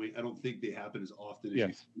Matt's point, I don't think they happen as often as you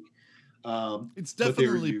think. It's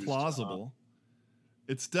definitely plausible.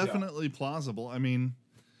 It's definitely plausible. I mean,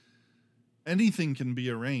 anything can be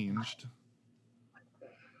arranged.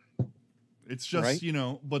 It's just,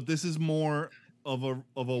 but this is more of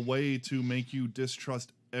a way to make you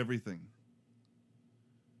distrust everything.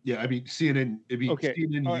 Yeah, I mean, CNN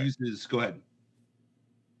uses. Go ahead.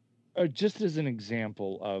 Just as an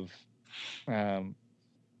example of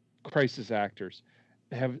crisis actors,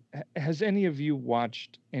 has any of you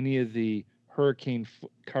watched any of the hurricane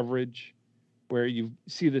coverage where you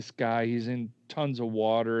see this guy, he's in tons of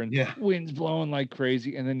water and wind's blowing like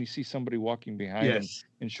crazy, and then you see somebody walking behind him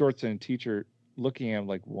in shorts and a t-shirt looking at him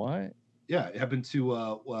like, what? Yeah, it happened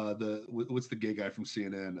to what's the gay guy from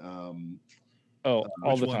CNN?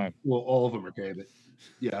 All the time. Well, all of them are gay, but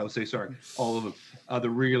I would say sorry, all of them.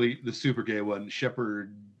 The super gay one,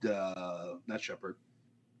 Shepard, not Shepard,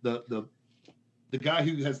 the guy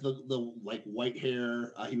who has the like white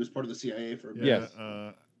hair. He was part of the CIA for a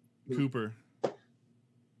minute. Cooper.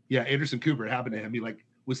 Yeah, Anderson Cooper. It happened to him. He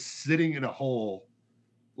was sitting in a hole,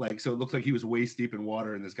 so it looked like he was waist deep in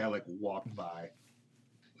water, and this guy walked by.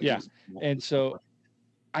 And so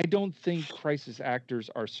I don't think crisis actors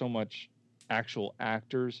are so much actual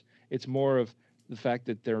actors. It's more of the fact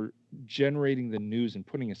that they're generating the news and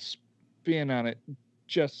putting a spin on it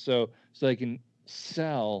just so they can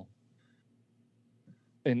sell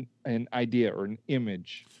an idea or an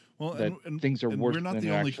image. Well, that things are worse. We're not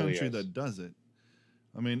the only country that does it.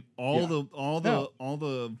 I mean, all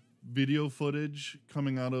the video footage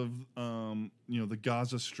coming out of the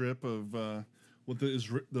Gaza Strip of what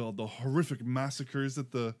the horrific massacres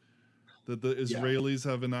that the Israelis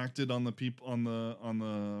have enacted on the people on the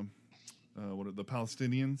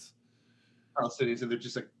Palestinians. Palestinians, and they're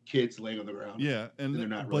just like kids laying on the ground. Yeah, and they're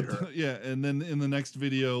not really hurt. And then in the next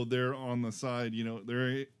video, they're on the side.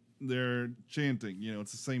 They're chanting.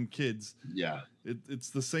 It's the same kids. Yeah, it's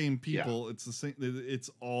the same people. It's the same. It's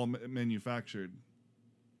all manufactured.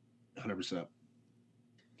 100%.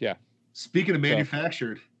 Yeah. Speaking of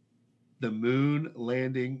manufactured, the moon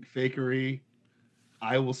landing fakery.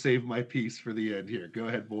 I will save my piece for the end here. Go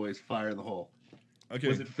ahead, boys. Fire in the hole. Okay.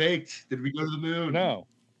 Was it faked? Did we go to the moon? No,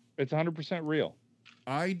 it's 100% real.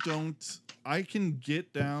 I can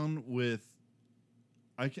get down with.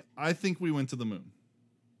 I think we went to the moon.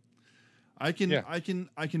 I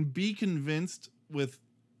can be convinced with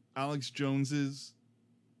Alex Jones's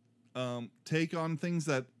take on things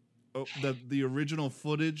that the original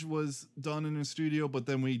footage was done in a studio, but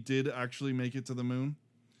then we did actually make it to the moon.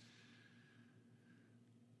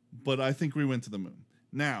 But I think we went to the moon.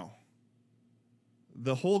 Now,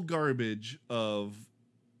 the whole garbage of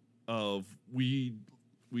we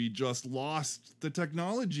just lost the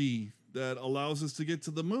technology that allows us to get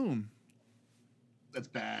to the moon. That's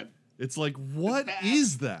bad. It's like, what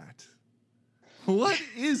is that? What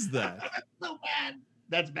is that? That's so bad.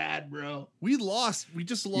 That's bad, bro. We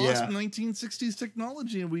just lost 1960s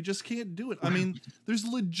technology, and we just can't do it. I mean, there's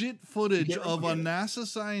legit footage of a NASA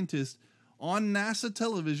scientist on NASA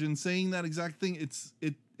television saying that exact thing.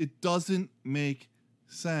 It doesn't make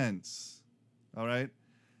sense. All right.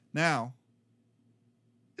 Now,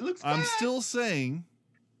 I'm still saying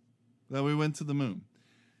that we went to the moon.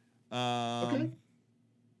 Okay.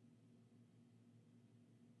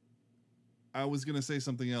 I was going to say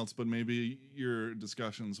something else, but maybe your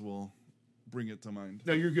discussions will bring it to mind.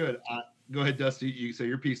 No, you're good. Go ahead, Dusty. You say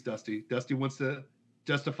your piece, Dusty. Dusty wants to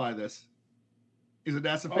justify this. He's a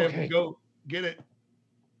NASA fan. Okay. Go get it.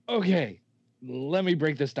 Okay, let me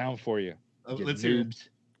break this down for you. Let's hear it.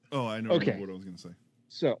 Oh, I know what I was going to say.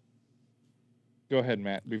 So, go ahead,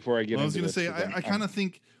 Matt. Before I get into I was going to say, this, I kind of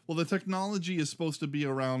think, well, the technology is supposed to be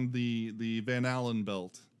around the Van Allen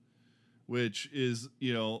belt, which is,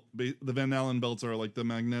 the Van Allen belts are like the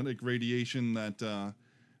magnetic radiation that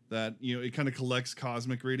it kind of collects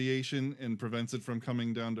cosmic radiation and prevents it from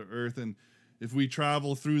coming down to Earth. And if we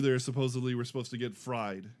travel through there, supposedly we're supposed to get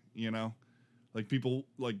fried, like people,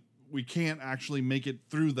 like we can't actually make it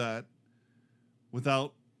through that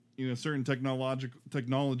without, certain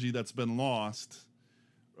technology that's been lost,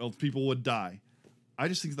 or else people would die. I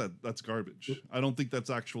just think that's garbage. I don't think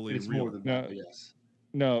that's actually it's real. More than that, yes.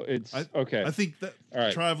 No, it's okay. I think that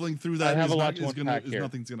traveling through that nothing's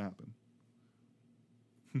gonna happen.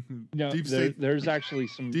 No, there's actually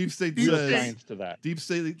some deep state science to that. Deep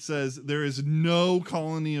state says there is no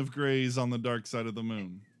colony of Greys on the dark side of the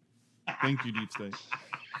moon. Thank you, Deep State.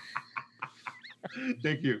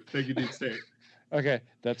 Thank you, Deep State. Okay,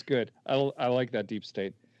 that's good. I like that, Deep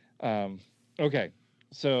State. Okay,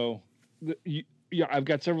 so I've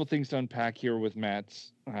got several things to unpack here with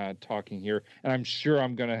Matt's talking here, and I'm sure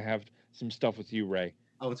I'm going to have some stuff with you, Ray.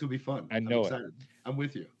 Oh, it's going to be fun. I'm excited. I'm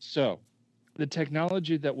with you. So, the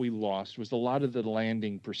technology that we lost was a lot of the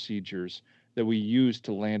landing procedures that we used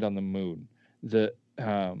to land on the moon.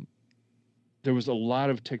 There was a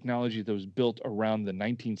lot of technology that was built around the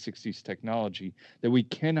 1960s technology that we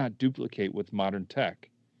cannot duplicate with modern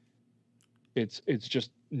tech. It's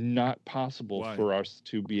just not possible for us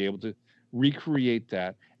to be able to recreate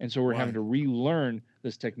that, and so we're having to relearn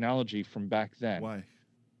this technology from back then. Why?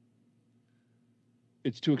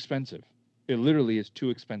 It's too expensive. It literally is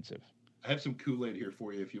too expensive. I have some Kool-Aid here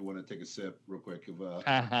for you if you want to take a sip real quick.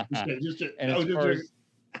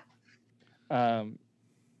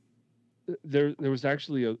 There was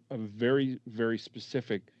actually a very, very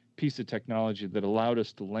specific piece of technology that allowed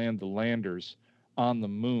us to land the landers on the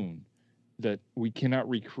moon that we cannot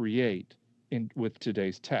recreate with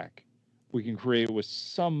today's tech. We can create it with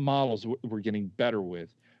some models we're getting better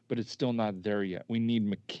with, but it's still not there yet. We need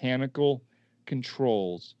mechanical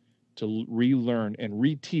controls to relearn and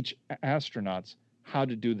reteach astronauts how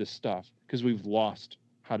to do this stuff because we've lost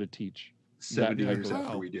how to teach. 70 years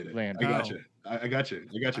after we did it. I got you,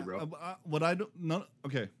 bro.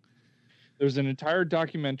 Okay. There's an entire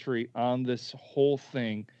documentary on this whole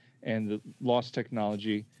thing and the lost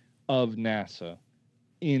technology of NASA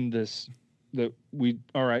in this, we're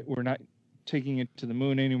not taking it to the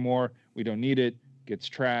moon anymore. We don't need it. Gets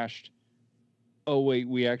trashed. Oh, wait,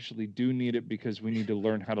 we actually do need it because we need to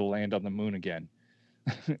learn how to land on the moon again.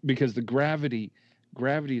 Because the gravity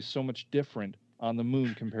is so much different on the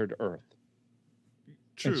moon compared to Earth.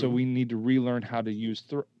 True. And so we need to relearn how to use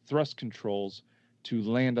thrust controls to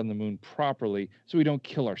land on the moon properly so we don't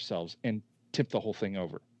kill ourselves and tip the whole thing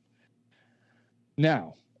over.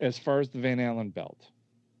 Now, as far as the Van Allen belt,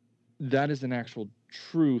 that is an actual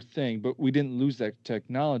true thing, but we didn't lose that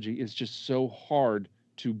technology. It's just so hard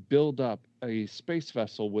to build up a space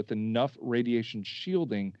vessel with enough radiation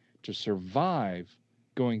shielding to survive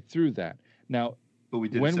going through that. Now, but we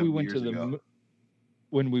did when we went to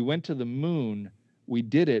the moon, we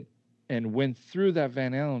did it and went through that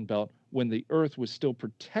Van Allen belt when the Earth was still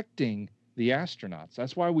protecting the astronauts.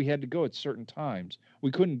 That's why we had to go at certain times.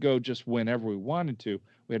 We couldn't go just whenever we wanted to.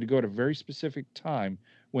 We had to go at a very specific time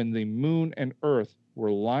when the moon and Earth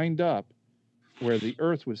were lined up, where the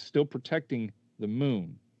Earth was still protecting the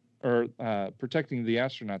moon, or protecting the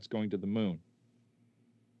astronauts going to the moon.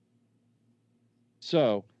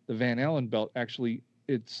 So the Van Allen belt actually,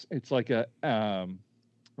 it's like an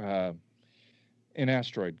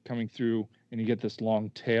asteroid coming through, and you get this long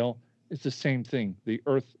tail. It's the same thing. The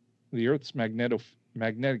Earth's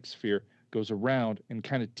magnetic sphere goes around and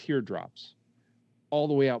kind of teardrops all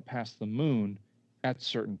the way out past the moon at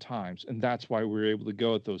certain times, and that's why we were able to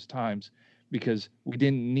go at those times, because we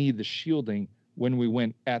didn't need the shielding when we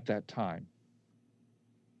went at that time.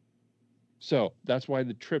 So that's why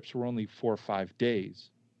the trips were only 4 or 5 days.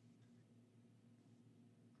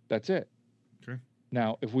 That's it. Okay.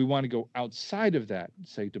 Now, if we want to go outside of that,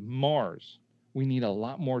 say to Mars, we need a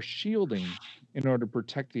lot more shielding in order to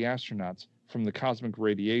protect the astronauts from the cosmic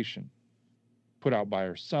radiation put out by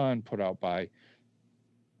our sun, put out by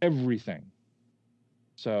everything.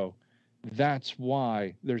 So that's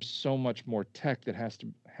why there's so much more tech that has to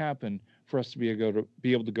happen for us to be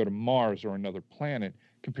able to go to Mars or another planet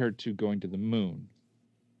compared to going to the moon.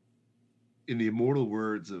 In the immortal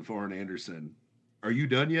words of Arn Anderson, are you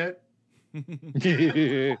done yet?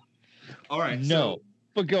 All right. No, so,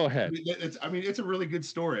 but go ahead. It's a really good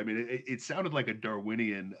story. I mean, it sounded like a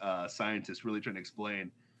Darwinian scientist really trying to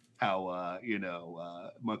explain how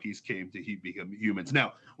monkeys came to become humans.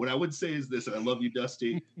 Now, what I would say is this, and I love you,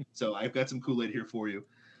 Dusty. So I've got some Kool-Aid here for you.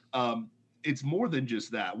 It's more than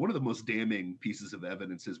just that. One of the most damning pieces of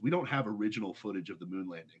evidence is we don't have original footage of the moon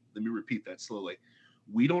landing. Let me repeat that slowly.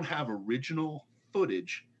 We don't have original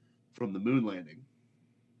footage from the moon landing.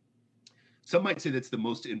 Some might say that's the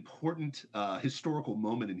most important historical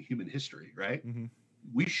moment in human history, right? Mm-hmm.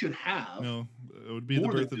 We should have. No, it would be the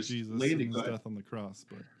birth of Jesus and his death on the cross.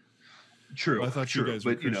 But true. Well, I thought you guys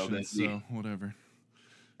were Christians, so whatever.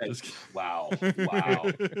 Wow.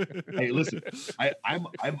 Hey, listen, I'm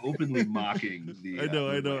openly mocking the. I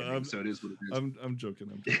know. So it is what it is. I'm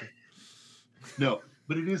joking. No,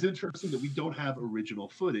 but it is interesting that we don't have original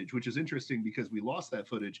footage, which is interesting because we lost that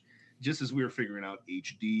footage just as we were figuring out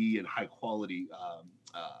HD and high quality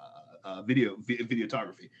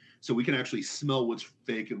videography, so we can actually smell what's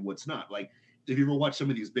fake and what's not. Like, if you ever watch some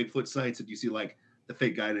of these Bigfoot sites and you see like the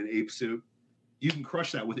fake guy in an ape suit, you can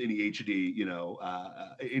crush that with any HD,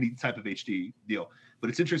 any type of HD deal. But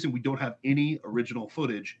it's interesting we don't have any original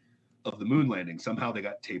footage of the moon landing. Somehow they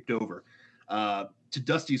got taped over. To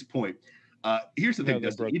Dusty's point, here's the thing,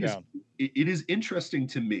 Dusty. It is interesting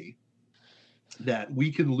to me that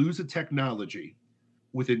we can lose a technology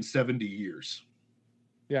within 70 years.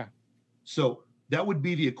 Yeah. So that would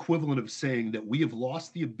be the equivalent of saying that we have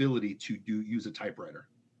lost the ability to use a typewriter.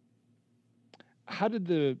 How did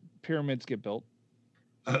the pyramids get built?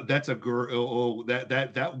 That's a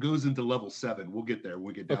that goes into level 7. We'll get there.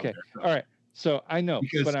 We'll get down there. All right. So I know,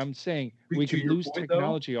 but I'm saying we can lose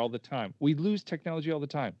technology all the time. We lose technology all the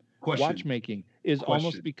time. Watchmaking is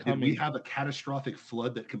almost becoming. Did we have a catastrophic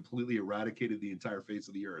flood that completely eradicated the entire face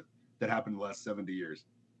of the earth that happened in the last 70 years?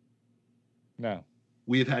 No.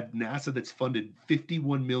 We have had NASA that's funded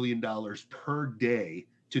 $51 million per day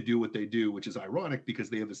to do what they do, which is ironic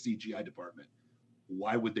because they have a CGI department.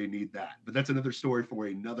 Why would they need that? But that's another story for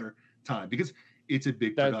another time because it's a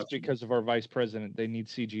big production. That's because of our vice president. They need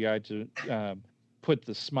CGI to put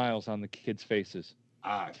the smiles on the kids' faces.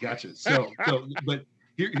 Ah, gotcha. So but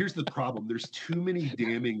here's the problem. There's too many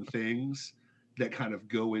damning things that kind of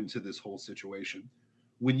go into this whole situation.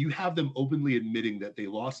 When you have them openly admitting that they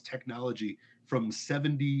lost technology from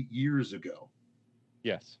 70 years ago.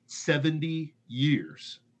 Yes. 70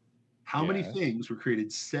 years. How many things were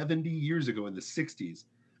created 70 years ago in the 60s?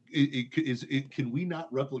 Can we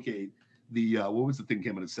not replicate the, what was the thing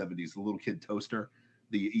came out in the 70s? The little kid toaster,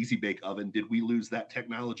 the Easy Bake Oven. Did we lose that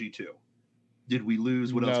technology too? Did we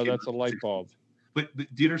lose what else? No, that's a light bulb. But do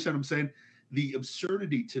you understand what I'm saying? The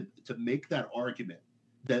absurdity to make that argument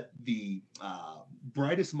that the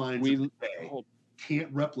brightest minds of the day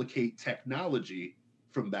can't replicate technology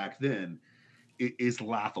from back then is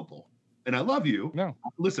laughable. And I love you. No,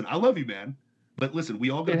 listen, I love you, man. But listen,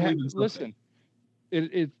 we all got to believe in something.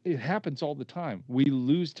 Listen, it happens all the time. We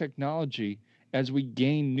lose technology as we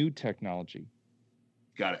gain new technology.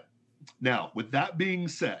 Got it. Now, with that being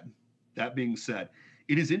said,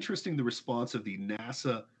 it is interesting the response of the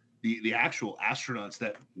NASA, the actual astronauts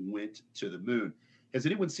that went to the moon. Has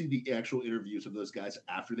anyone seen the actual interviews of those guys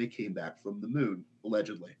after they came back from the moon,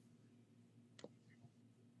 allegedly?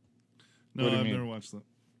 No, I've never watched that.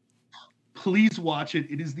 Please watch it.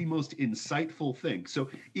 It is the most insightful thing. So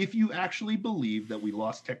if you actually believe that we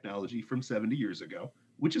lost technology from 70 years ago,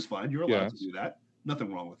 which is fine, you're allowed to do that.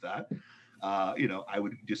 Nothing wrong with that. I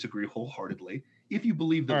would disagree wholeheartedly. If you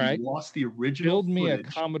believe that we lost the original build me footage,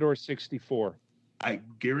 a Commodore 64. I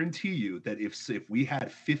guarantee you that if we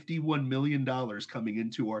had $51 million coming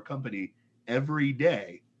into our company every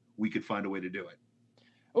day, we could find a way to do it.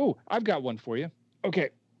 Oh, I've got one for you. Okay,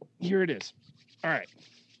 here it is. All right.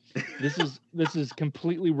 This is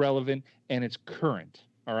completely relevant and it's current.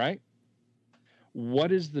 All right.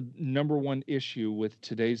 What is the number one issue with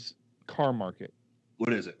today's car market?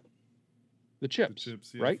 What is it? The chips,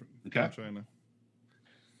 right? Okay. China.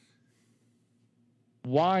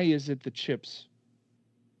 Why is it the chips?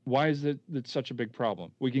 Why is it such a big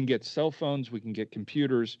problem? We can get cell phones, we can get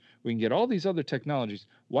computers, we can get all these other technologies.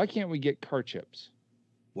 Why can't we get car chips?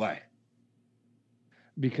 Why?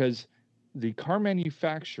 Because the car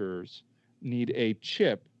manufacturers need a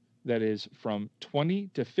chip that is from 20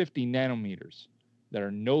 to 50 nanometers that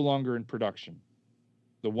are no longer in production.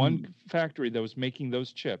 The one factory that was making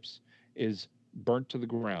those chips is burnt to the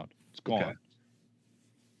ground. It's gone. Okay.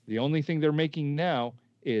 The only thing they're making now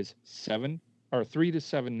is 3 to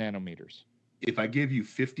 7 nanometers. If I give you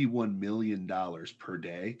 $51 million per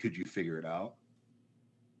day, could you figure it out?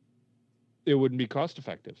 It wouldn't be cost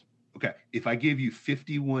effective. Okay, if I gave you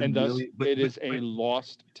 51 and thus million, it is a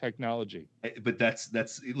lost technology. But that's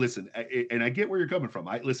listen, and I get where you're coming from.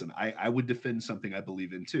 I would defend something I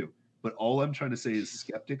believe in too. But all I'm trying to say is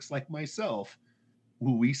skeptics like myself,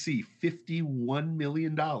 who we see $51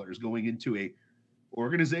 million going into a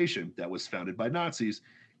organization that was founded by Nazis,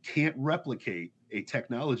 can't replicate a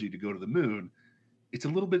technology to go to the moon. It's a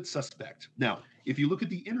little bit suspect. Now, if you look at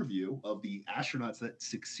the interview of the astronauts that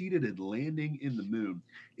succeeded in landing in the moon,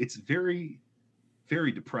 it's very,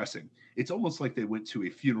 very depressing. It's almost like they went to a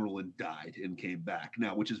funeral and died and came back.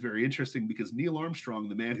 Now, which is very interesting because Neil Armstrong,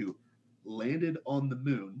 the man who landed on the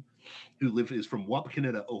moon, is from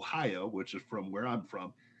Wapakoneta, Ohio, which is from where I'm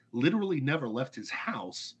from, literally never left his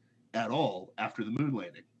house at all after the moon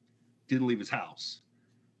landing. Didn't leave his house.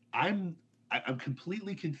 I'm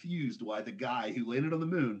completely confused why the guy who landed on the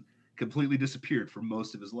moon completely disappeared for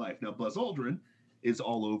most of his life. Now, Buzz Aldrin is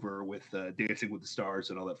all over with Dancing with the Stars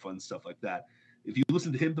and all that fun stuff like that. If you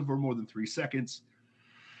listen to him for more than 3 seconds,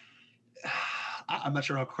 I'm not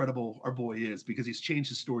sure how credible our boy is because he's changed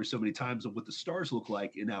his story so many times of what the stars look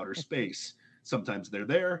like in outer space. Sometimes they're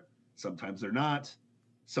there, sometimes they're not,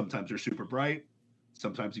 sometimes they're super bright,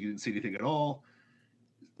 sometimes you didn't see anything at all.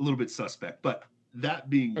 A little bit suspect. But that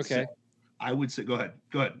being said, I would say, go ahead.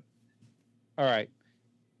 All right.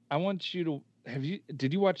 I want you to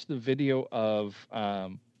did you watch the video of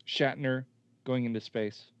Shatner going into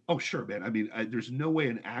space? Oh, sure, man. I mean, there's no way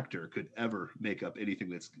an actor could ever make up anything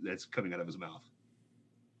that's coming out of his mouth.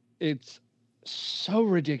 It's so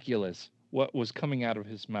ridiculous what was coming out of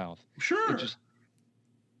his mouth. Sure.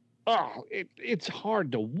 It's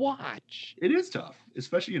hard to watch. It is tough,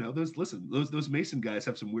 especially those Mason guys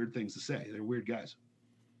have some weird things to say. They're weird guys.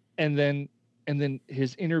 And then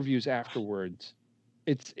his interviews afterwards,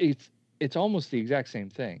 it's almost the exact same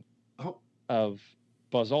thing. Oh. Of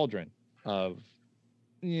Buzz Aldrin of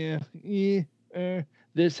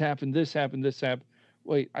this happened.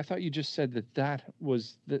 Wait, I thought you just said that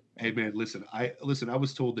was the. Hey man, listen. I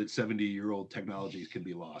was told that 70-year-old technologies can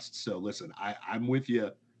be lost. So listen, I'm with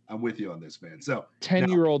you. I'm with you on this, man. So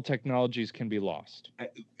 10-year-old technologies can be lost.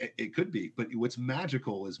 It could be, but what's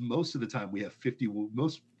magical is most of the time we have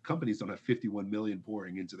most companies don't have 51 million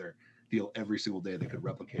pouring into their deal every single day that could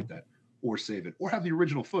replicate that or save it or have the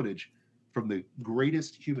original footage from the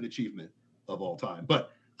greatest human achievement of all time.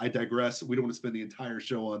 But I digress. We don't want to spend the entire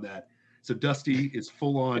show on that. So Dusty is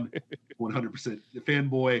full on 100%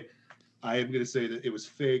 fanboy. I am going to say that it was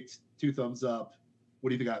faked. 2 thumbs up. What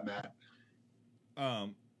do you got, Matt?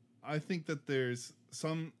 I think that there's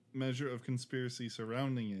some measure of conspiracy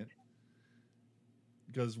surrounding it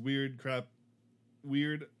because weird,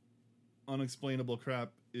 unexplainable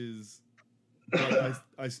crap is. But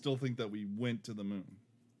I still think that we went to the moon.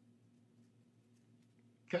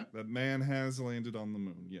 Okay. That man has landed on the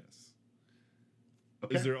moon. Yes.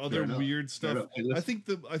 Okay. Is there other weird stuff? I think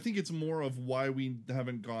it's more of why we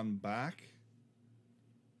haven't gone back.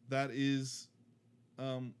 That is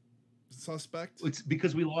suspect. It's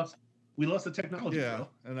because we lost the technology. Yeah, bro.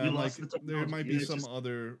 And I'm like, there might be some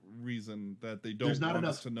other reason that they don't want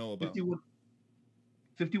us to know about.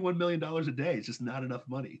 $51 million a day is just not enough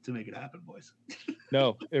money to make it happen, boys.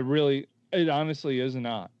 No, it honestly is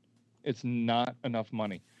not. It's not enough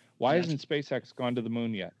money. Why hasn't SpaceX gone to the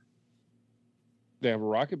moon yet? They have a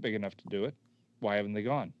rocket big enough to do it. Why haven't they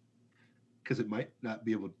gone? Because it might not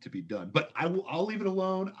be able to be done. But I'll leave it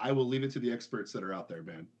alone. I will leave it to the experts that are out there,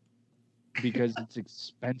 man. Because it's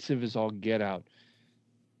expensive as all get out.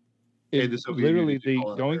 It's literally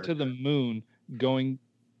going to the moon,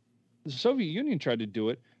 the Soviet Union tried to do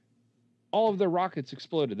it. All of their rockets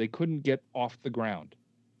exploded. They couldn't get off the ground.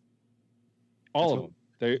 All of them.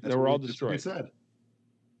 They were all destroyed.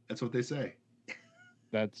 That's what they say.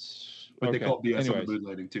 That's but they call BS on the moon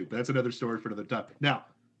landing too. But that's another story for another time. Now,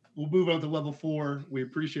 we'll move on to level 4. We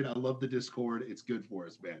appreciate it. I love the Discord. It's good for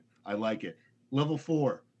us, man. I like it. Level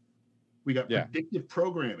 4. We got predictive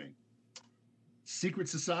programming, secret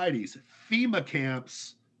societies, FEMA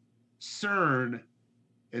camps, CERN,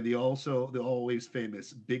 and the always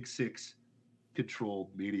famous Big 6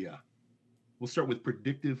 controlled media. We'll start with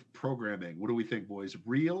predictive programming. What do we think, boys?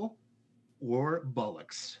 Real or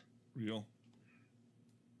bollocks? Real.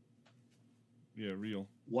 Yeah, real.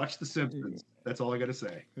 Watch The Simpsons. That's all I got to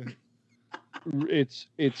say.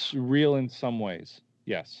 It's real in some ways.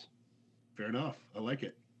 Yes. Fair enough. I like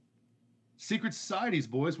it. Secret societies,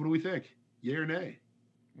 boys. What do we think? Yay or nay?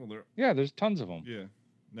 Well, there's tons of them. Yeah.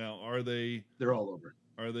 Now, are they? They're all over.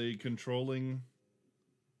 Are they controlling?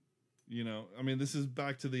 I mean, this is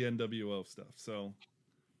back to the NWO stuff. So,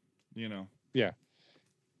 Yeah.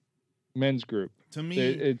 Men's group. To me,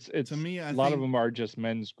 it's to me, a lot of them are just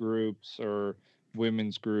men's groups or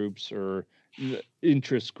women's groups or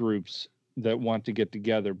interest groups that want to get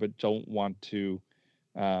together but don't want to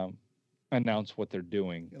announce what they're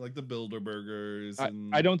doing. Yeah, like the Bilderbergers.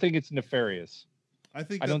 I don't think it's nefarious. I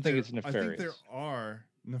don't think it's nefarious. I think there are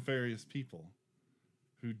nefarious people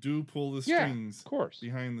who do pull the strings, of course,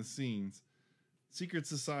 behind the scenes. Secret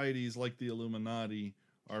societies like the Illuminati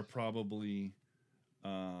are probably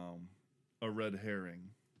a red herring.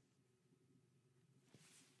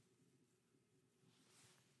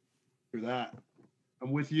 For that,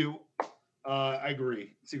 I'm with you. I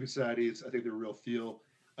agree. Secret societies, I think they're a real feel.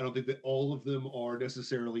 I don't think that all of them are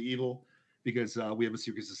necessarily evil, because we have a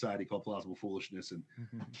secret society called Plausible Foolishness, and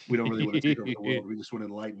we don't really want to take over the world. We just want to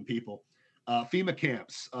enlighten people. FEMA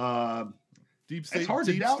camps. Deep State. It's hard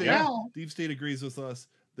to doubt now. Deep State agrees with us.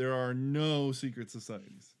 There are no secret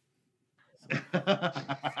societies. So.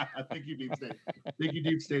 Thank you, Deep State. Thank you,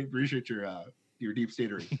 Deep State. Appreciate your Deep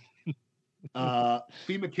Statery.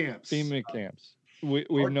 FEMA camps. FEMA camps.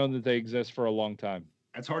 We've known that they exist for a long time.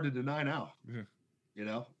 That's hard to deny now. Yeah. You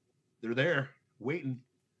know, they're there waiting,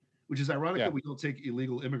 which is ironic that we don't take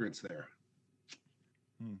illegal immigrants there.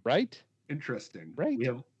 Right? Interesting. Right. We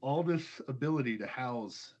have all this ability to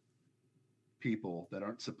house people that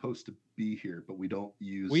aren't supposed to be here, but we don't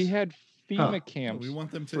use. We had FEMA camps. We want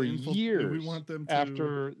them to for years. We want them to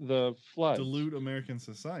after the flood dilute American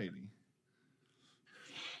society.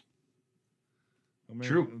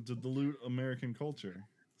 True. To dilute American culture,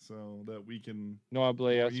 so that we can no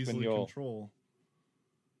habla easily español. Control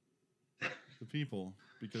the people,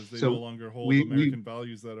 because they So no longer hold American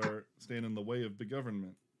values that are stand in the way of the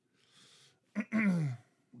government.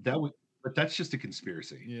 But that's just a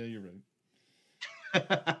conspiracy. Yeah, you're right.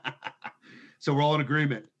 So we're all in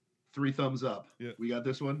agreement. 3 thumbs up. Yeah. We got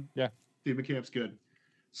this one. Yeah. FEMA camp's good.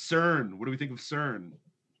 CERN. What do we think of CERN?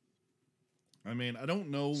 I mean, I don't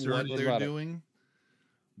know CERN, what they're doing,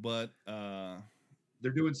 but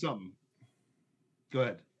they're doing something. Go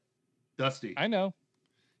ahead, Dusty. I know.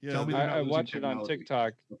 Yeah, Tell me I watch it on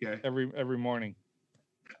TikTok. Okay. Every morning.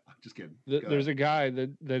 Just kidding. There's a guy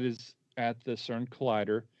that is at the CERN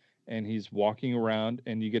Collider, and he's walking around,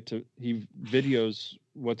 and he videos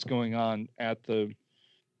what's going on at the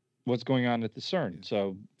CERN.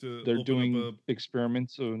 So they're doing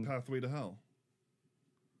experiments on pathway to hell.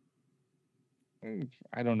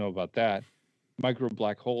 I don't know about that. Micro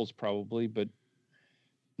black holes probably, but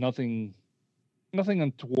nothing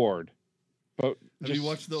untoward. But have you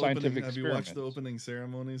watched the opening? Have you watched the opening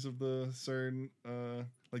ceremonies of the CERN,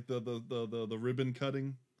 like the ribbon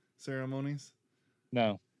cutting ceremonies?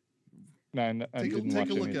 No, I didn't watch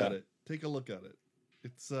a look any at of it. Take a look at it.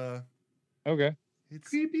 It's okay.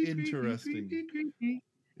 It's interesting.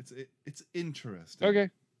 It's interesting.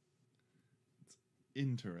 Okay. It's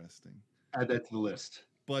interesting. Add that to the list.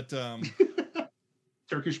 But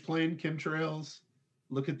Turkish plane chemtrails.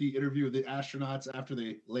 Look at the interview of the astronauts after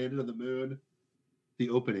they landed on the moon. The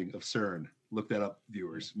opening of CERN. Look that up,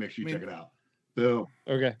 viewers. Make sure you check it out. Boom.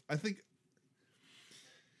 Okay. I think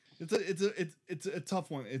it's a tough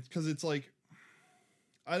one. It's because it's like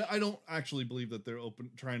I don't actually believe that they're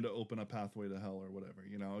trying to open a pathway to hell or whatever.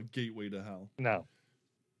 You know, a gateway to hell. No.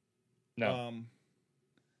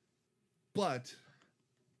 But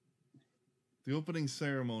the opening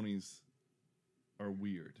ceremonies are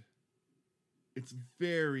weird. It's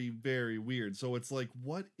very, very weird. So it's like,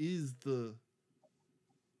 what's the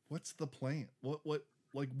plan? What,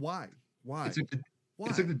 like, why? It's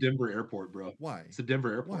like the Denver airport, bro. Why? It's the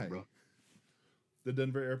Denver airport, bro. The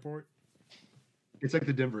Denver airport? It's like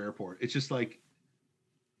the Denver airport. It's just like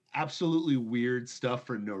absolutely weird stuff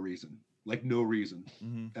for no reason. Like no reason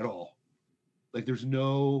at all. Like there's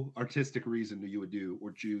no artistic reason that you would do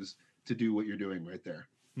or choose to do what you're doing right there.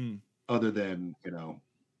 Other than, you know.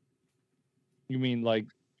 You mean like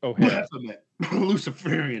O'Hare?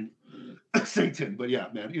 Luciferian Satan. But yeah,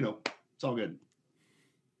 man, you know, it's all good.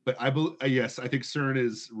 But yes, I think CERN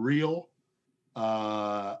is real.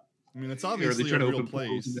 I mean, it's obviously a real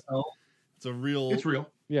place. It's real.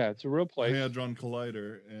 Yeah, it's a real place. Hadron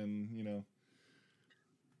Collider, and you know,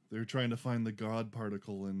 they're trying to find the God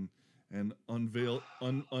particle and unveil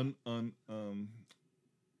Did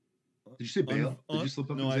you say bail? Did you slip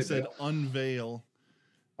up? No, I said bail?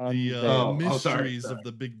 Unveil the mysteries of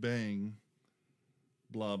the Big Bang.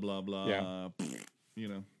 Blah blah blah. Yeah. You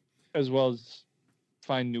know, as well as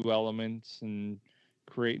find new elements and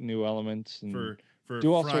create new elements and for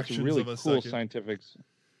do all sorts of really cool scientific.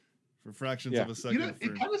 For fractions of a second. You know,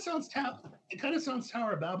 it kind of sounds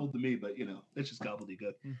Tower of Babel to me, but you know, it's just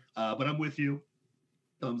gobbledygook. But I'm with you.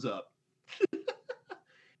 Thumbs up.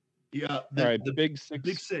 Yeah. All right, the big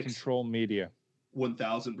six control media.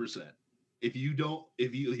 1,000%. Here's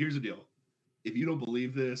the deal. If you don't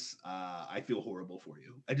believe this, I feel horrible for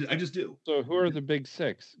you. I just do. So who are the big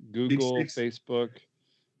six? Google, big six, Facebook,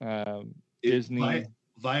 Disney.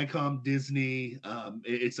 Viacom, Disney.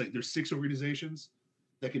 It's like there's 6 organizations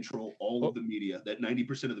that control all of the media, that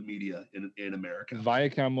 90% of the media in America.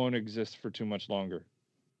 Viacom won't exist for too much longer.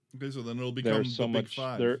 Okay, so then it'll become the big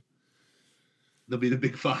 5. They'll be the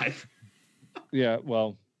big 5. Yeah,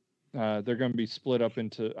 well, they're going to be split up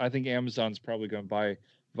into. I think Amazon's probably going to buy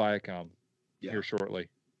Viacom here shortly.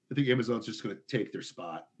 I think Amazon's just going to take their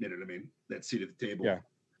spot. You know what I mean? That seat at the table. Yeah,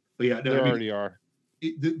 but yeah, no, they already are.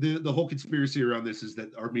 The whole conspiracy around this is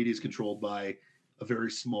that our media is controlled by a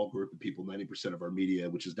very small group of people. 90% of our media,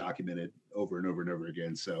 which is documented over and over and over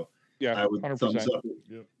again. So yeah, I would 100%. thumbs up it.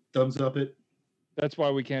 Yep. Thumbs up it. That's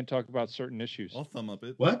why we can't talk about certain issues. I'll thumb up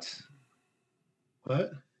it. What?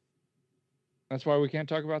 That's why we can't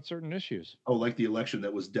talk about certain issues. Oh, like the election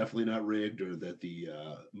that was definitely not rigged, or that the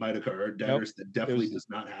mitochondritis that definitely does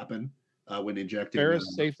not happen when injecting.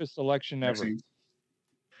 Fairest, safest election vaccines.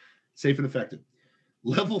 ever. Safe and effective.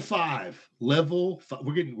 Level 5. We're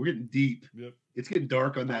getting deep. Yep. It's getting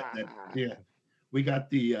dark on that. Yeah. We got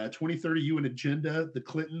the 2030 UN agenda. The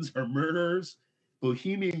Clintons are murderers.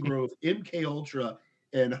 Bohemian Grove, MK Ultra,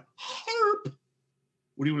 and HARP.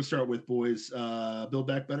 What do you want to start with, boys? Build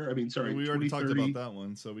Back Better? I mean, sorry. We already talked about that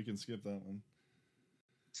one, so we can skip that one.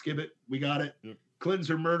 Skip it. We got it. Yep. Clintons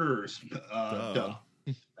are murderers. Duh.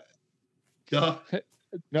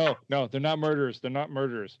 No, they're not murderers. They're not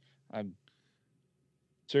murderers. I'm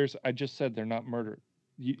serious. I just said they're not murderers.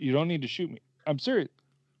 You don't need to shoot me. I'm serious.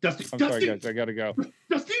 Dusty. Sorry, guys. I gotta go.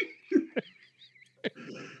 Dusty.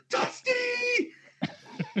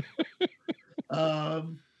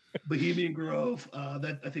 Bohemian Grove.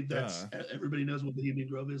 I think that's everybody knows what Bohemian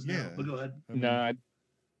Grove is now. Yeah. But go ahead. No,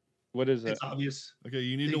 what is it? It's obvious. Okay,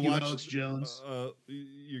 you need Thank to watch Alex Jones.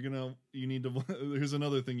 You need to. Here's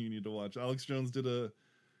another thing you need to watch. Alex Jones did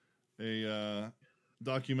a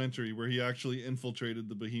documentary where he actually infiltrated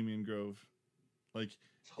the Bohemian Grove. Like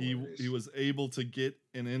he was able to get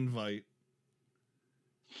an invite,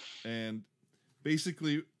 and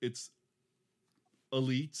basically it's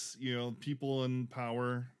elites, people in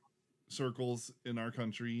power circles in our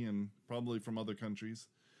country and probably from other countries,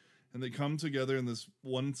 and they come together in this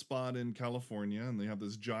one spot in California, and they have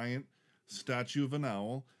this giant statue of an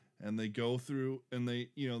owl, and they go through and they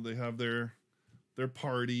have their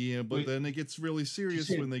party, but then it gets really serious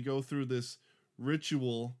when they go through this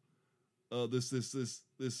ritual,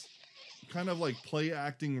 this kind of like play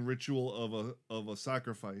acting ritual of a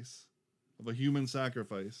sacrifice, of a human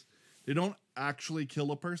sacrifice. They don't actually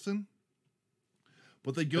kill a person,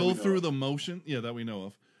 but they go through the motion. Yeah, that we know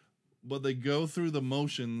of. But they go through the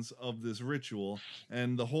motions of this ritual,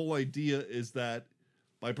 and the whole idea is that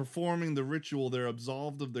by performing the ritual, they're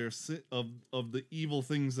absolved of their of the evil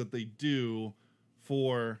things that they do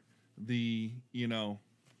for the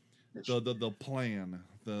the plan,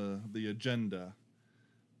 the agenda.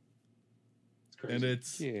 It's crazy. And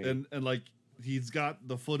it's and like he's got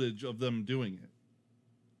the footage of them doing it.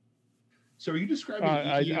 So are you describing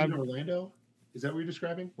EDM in Orlando? Is that what you're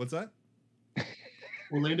describing? What's that?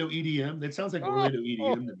 Orlando EDM? That sounds like Orlando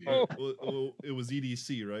EDM to me. It was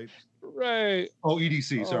EDC, right? Right. Oh,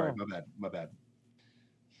 EDC. Sorry, my bad.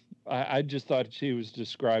 I just thought she was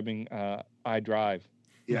describing iDrive.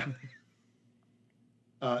 Yeah.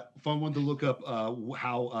 Fun one to look up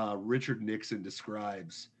how Richard Nixon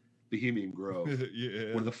describes Bohemian Grove.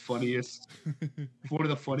 Yeah. One of the funniest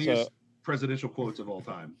presidential quotes of all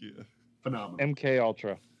time. Yeah. Phenomenal. MK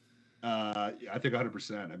Ultra. I think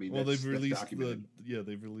 100%. I mean, they've released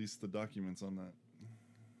they've released the documents on that.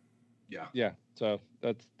 Yeah. Yeah. So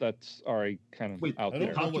that's already kind of out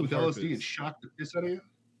there. Popped with LSD and shocked the piss out of you?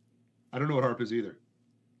 I don't know what HARP is either.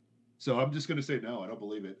 So I'm just gonna say no. I don't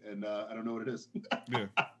believe it, and I don't know what it is. Yeah.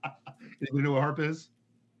 Anybody know what HARP is?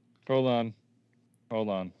 Hold on.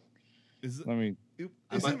 Isn't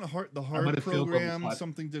the HARP program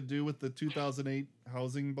something to do with the 2008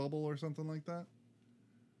 housing bubble or something like that?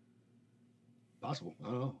 Possible. I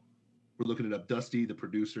don't know. We're looking it up. Dusty, the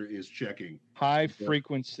producer, is checking. High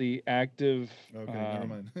frequency active never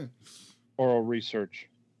mind. oral research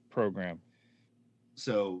program.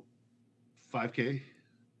 So 5K?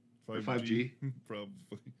 5G? Probably.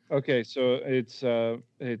 Okay, so it's a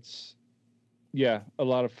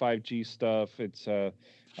lot of 5G stuff. It's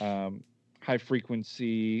high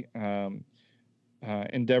frequency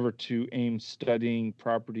endeavor to aim studying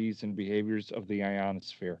properties and behaviors of the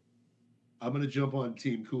ionosphere. I'm gonna jump on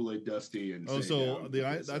Team Kool-Aid Dusty and I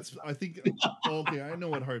think okay, I know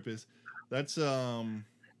what HAARP is. That's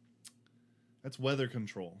weather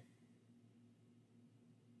control.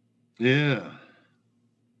 Yeah.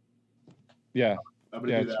 I'm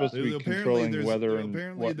gonna do it's supposed to be controlling weather and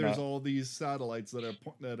apparently there's all these satellites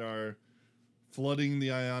that are flooding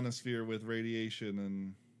the ionosphere with radiation,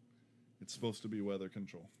 and it's supposed to be weather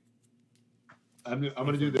control. I'm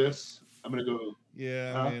gonna do this. I'm gonna go.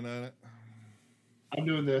 Yeah, I'm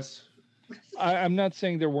doing this. I'm not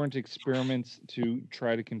saying there weren't experiments to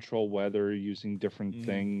try to control weather using different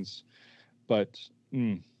things, but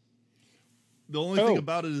the only thing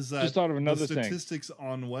about it is that just thought of another the statistics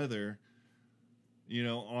on weather,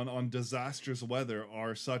 on disastrous weather,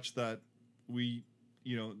 are such that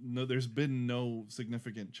there's been no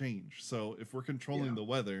significant change. So if we're controlling the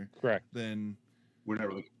weather, correct, then we're not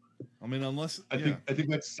really. I mean, unless I think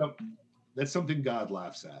that's something God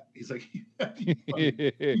laughs at. He's like, you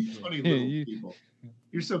funny little people.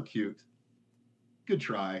 You're so cute. Good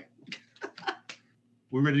try.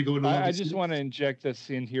 We're ready to go into. I just want to inject this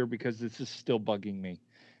in here because this is still bugging me.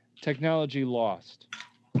 Technology lost.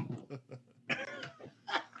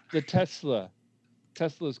 The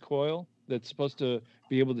Tesla's coil that's supposed to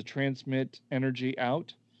be able to transmit energy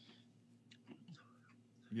out.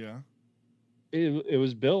 Yeah. It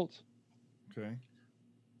was built. Okay.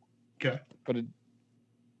 But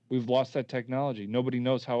we've lost that technology. Nobody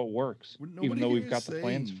knows how it works, even though we've got the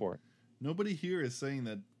plans for it. Nobody here is saying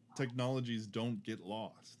that technologies don't get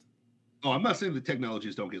lost. Oh, I'm not saying the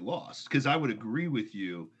technologies don't get lost, because I would agree with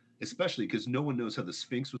you, especially because no one knows how the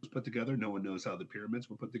Sphinx was put together. No one knows how the pyramids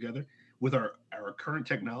were put together. With our current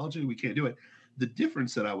technology, we can't do it. The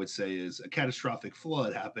difference that I would say is a catastrophic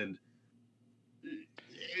flood happened.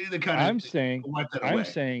 I'm saying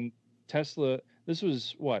Tesla. This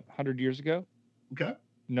was what, 100 years ago? Okay.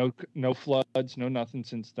 No floods, no nothing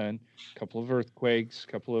since then. A couple of earthquakes, a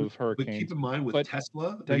couple of hurricanes. But keep in mind with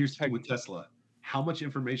Tesla, here's the thing with Tesla. How much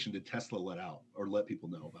information did Tesla let out or let people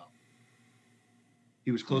know about?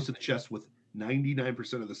 He was close to the chest with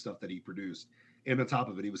 99% of the stuff that he produced. And on top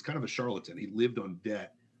of it, he was kind of a charlatan. He lived on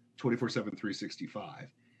debt 24/7, 365.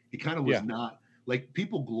 He kind of was not, like,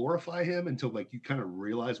 people glorify him until, like, you kind of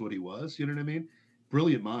realize what he was. You know what I mean?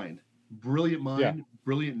 Brilliant mind,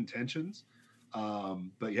 brilliant intentions.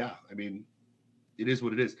 But yeah, I mean, it is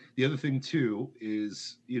what it is. The other thing too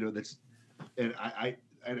is, that's, and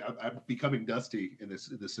I'm becoming Dusty in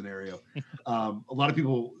this scenario. A lot of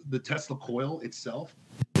people, the Tesla coil itself,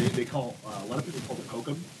 they call, a lot of people call it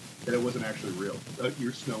hokum, that it wasn't actually real.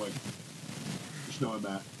 You're snowing,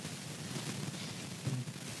 Matt.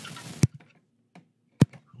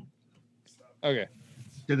 Okay.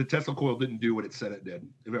 Yeah, the Tesla coil didn't do what it said it did,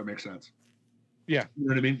 if that makes sense. Yeah. You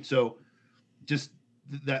know what I mean? So just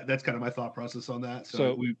that's kind of my thought process on that.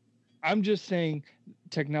 So I'm just saying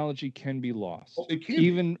technology can be lost. Oh, it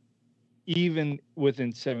can even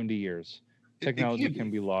within 70 years. Technology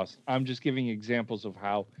can be lost. I'm just giving examples of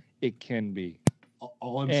how it can be.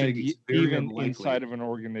 All I'm saying is even unlikely. Inside of an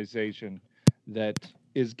organization that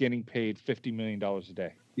is getting paid $50 million a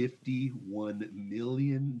day. $51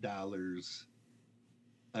 million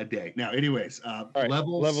a day. Now, anyways, right,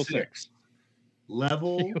 level 6.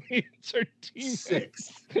 Level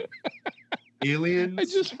 6. Aliens. I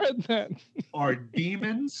just read that. Are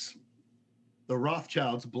demons, the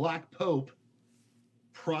Rothschilds, Black Pope,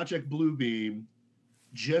 Project Bluebeam,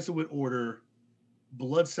 Jesuit Order,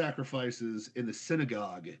 blood sacrifices in the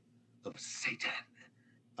synagogue of Satan.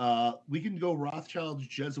 We can go Rothschilds,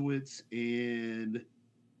 Jesuits, and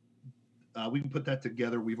we can put that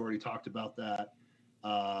together. We've already talked about that.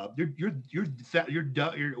 Whoa,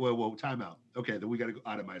 time out. Okay, then we got to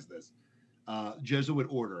itemize this. Jesuit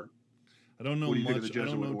Order. I don't know much. I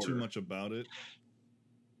don't know too much about it.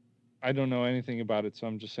 I don't know anything about it, so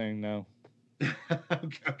I'm just saying no.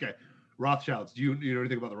 Okay. Rothschilds. Do you know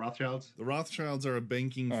anything about the Rothschilds? The Rothschilds are a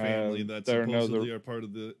banking family that supposedly are part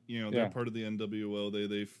of the, they're part of the NWO.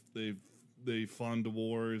 They fund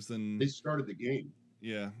wars and they started the game.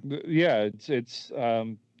 Yeah. Yeah, it's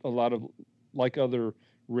a lot of, like other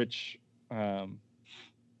rich,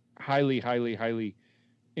 highly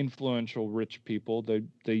influential rich people.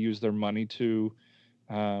 They use their money to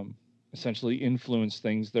essentially influence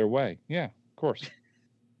things their way. Yeah, of course.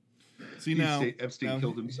 See now, Epstein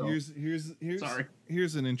killed himself.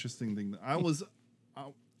 Here's an interesting thing. I was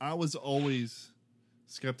always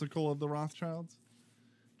skeptical of the Rothschilds,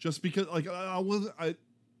 just because, like, I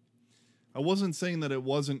wasn't saying that it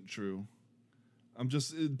wasn't true.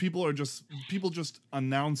 People just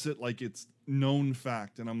announce it like it's known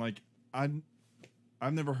fact, and I'm like,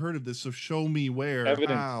 I've never heard of this, so show me where,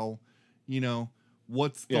 evidence. how,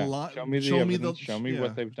 what's the lot? Show me the evidence. Show me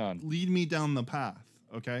what they've done. Lead me down the path,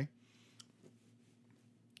 okay?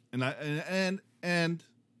 And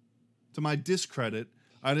to my discredit,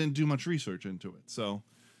 I didn't do much research into it. So,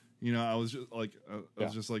 I was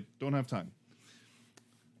just like, don't have time.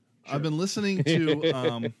 Sure. I've been listening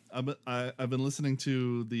to I've been listening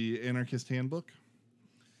to the Anarchist Handbook.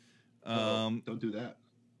 Don't do that.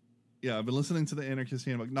 Yeah, I've been listening to the Anarchist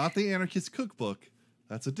Handbook, not the Anarchist Cookbook.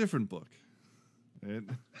 That's a different book. I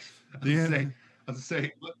was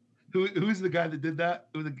saying, who's the guy that did that?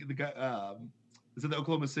 Who the guy? Is it the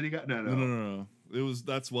Oklahoma City guy? No.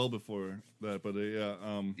 That's well before that, but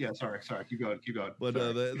yeah. Sorry. Keep going. But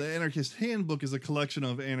the Anarchist Handbook is a collection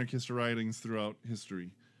of anarchist writings throughout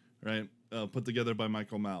history, right? Put together by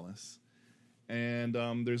Michael Malice. And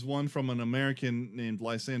there's one from an American named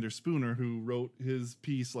Lysander Spooner who wrote his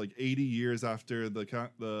piece like 80 years after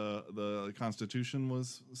the Constitution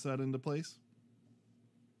was set into place.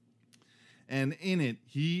 And in it,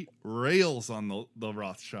 he rails on the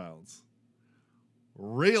Rothschilds.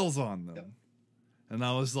 Rails on them. Yep. And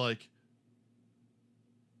I was like,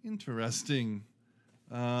 interesting.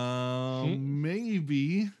 Maybe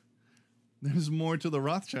there's more to the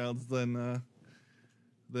Rothschilds than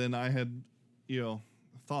I had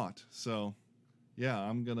thought. So yeah,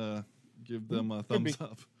 I'm gonna give them a thumbs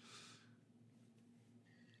up.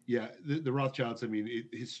 Yeah, the Rothschilds, I mean, it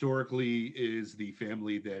historically is the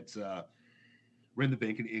family that ran the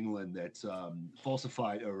bank in England that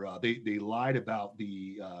falsified, or they lied about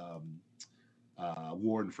the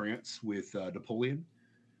war in France with Napoleon.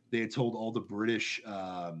 They had told all the British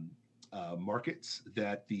markets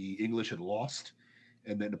that the English had lost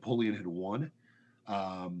and that Napoleon had won.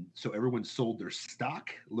 So everyone sold their stock.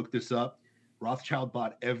 Look this up. Rothschild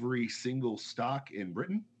bought every single stock in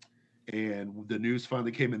Britain. And the news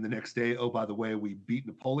finally came in the next day. Oh, by the way, we beat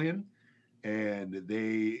Napoleon. And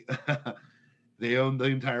they they own the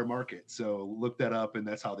entire market. So look that up. And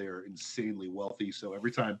that's how they are insanely wealthy. So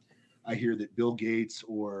every time I hear that Bill Gates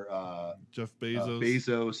or Jeff Bezos.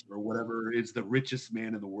 Bezos or whatever is the richest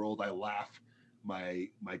man in the world, I laugh my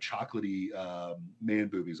chocolatey man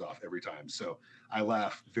boobies off every time. So I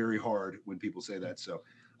laugh very hard when people say that. So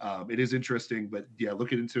it is interesting, but yeah,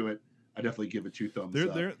 looking into it, I definitely give it 2 thumbs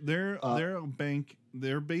up. They're a bank.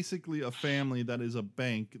 They're basically a family that is a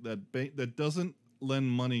bank that doesn't lend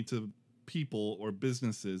money to people or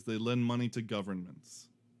businesses. They lend money to governments.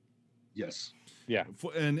 Yes. Yeah.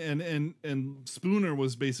 And Spooner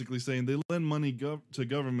was basically saying they lend money to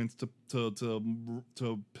governments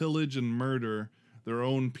to pillage and murder their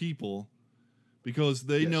own people because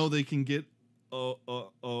they know they can get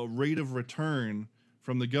a rate of return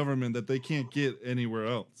from the government that they can't get anywhere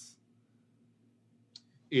else.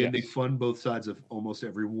 And they fund both sides of almost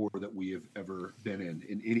every war that we have ever been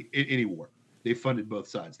in any war. They funded both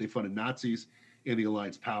sides. They funded Nazis and the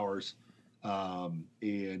Alliance powers.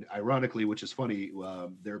 And ironically, which is funny,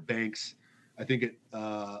 their banks, I think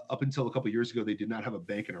up until a couple of years ago, they did not have a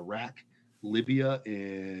bank in Iraq, Libya,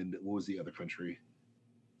 and what was the other country?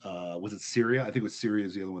 Was it Syria? I think it was Syria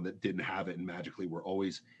is the other one that didn't have it, and magically we're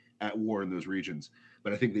always at war in those regions.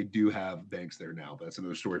 But I think they do have banks there now, but that's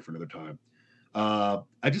another story for another time.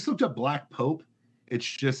 I just looked up Black Pope. It's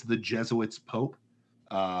just the Jesuits Pope.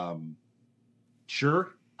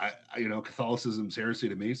 Sure. Catholicism's heresy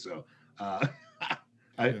to me. So, I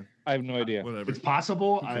have no idea. Whatever. It's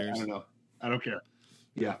possible. I don't know. I don't care.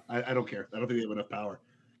 Yeah. I don't care. I don't think they have enough power.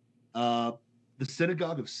 The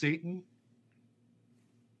Synagogue of Satan.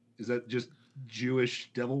 Is that just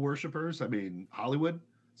Jewish devil worshippers? I mean, Hollywood.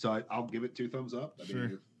 So I'll give it 2 thumbs up.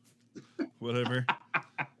 Sure. Whatever.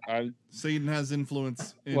 Satan has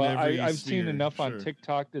influence in every I've sphere. seen enough on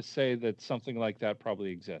TikTok to say that something like that probably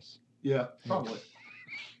exists. Yeah, probably.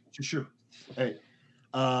 Sure. Hey,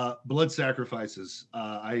 blood sacrifices.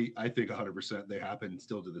 I think 100% they happen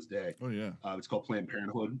still to this day. Oh yeah. It's called Planned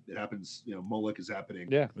Parenthood. It happens. Moloch is happening.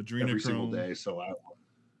 Adrenochrome. Every single day. So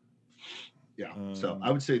so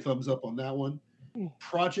I would say thumbs up on that one.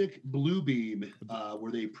 Project Bluebeam,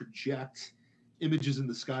 where they project images in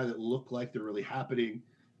the sky that look like they're really happening.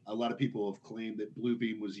 A lot of people have claimed that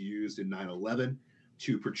Bluebeam was used in 9/11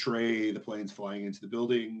 to portray the planes flying into the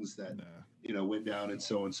buildings that went down and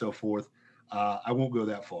so on and so forth. I won't go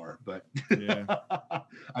that far, but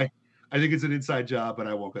I think it's an inside job, but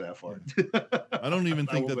I won't go that far. I don't even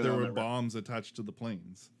think that there were bombs attached to the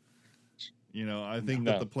planes. I think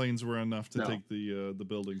that the planes were enough to take the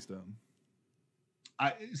buildings down.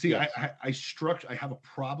 I have a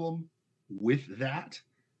problem with that,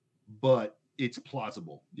 but it's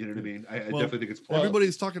plausible. You know what I mean? I definitely think it's plausible.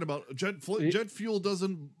 Everybody's talking about jet fuel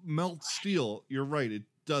doesn't melt steel. You're right.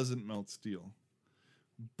 doesn't melt steel,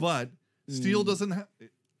 but steel doesn't have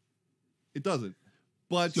it doesn't,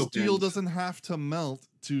 but steel doesn't have to melt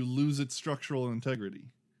to lose its structural integrity.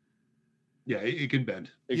 Yeah, it can bend.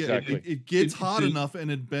 Exactly. Yeah, it gets hot enough and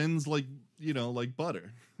it bends like, you know, like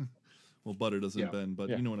butter. Well, butter doesn't bend, but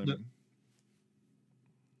you know what I mean.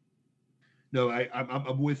 No,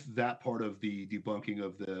 I'm with that part of the debunking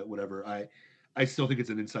of the whatever. I still think it's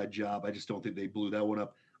an inside job. I just don't think they blew that one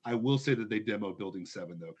up. I will say that they demoed Building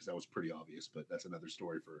 7 though, because that was pretty obvious. But that's another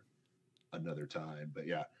story for another time. But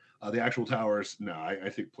yeah, the actual towers. No, I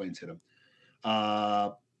think planes hit them.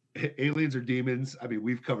 Aliens or demons? I mean,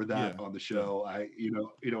 we've covered that on the show. Yeah. You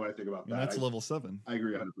know what I think about that. That's level 7. I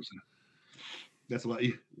agree 100%. That's a lot.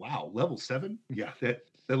 Wow, level 7? Yeah, that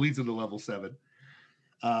leads into level 7.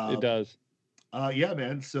 It does. Yeah,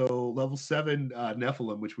 man. So level 7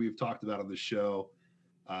 Nephilim, which we've talked about on the show.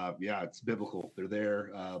 Yeah, it's biblical. They're there.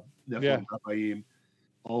 Nephilim, Rephaim,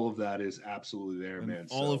 all of that is absolutely there, and man.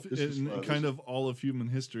 All all of human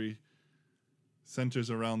history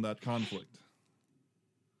centers around that conflict.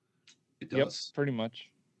 It does. Yep, pretty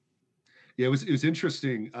much. Yeah, it was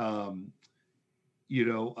interesting. You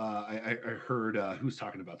know, I heard who was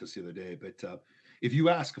talking about this the other day, but if you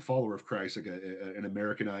ask a follower of Christ, like an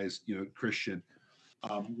Americanized, you know, Christian,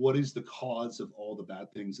 what is the cause of all the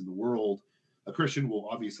bad things in the world? A Christian will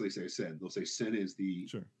obviously say sin. They'll say sin is the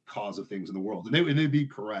cause of things in the world, and they'd be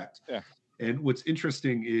correct. Yeah. And what's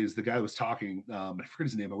interesting is the guy was talking. I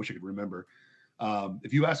forget his name. I wish I could remember.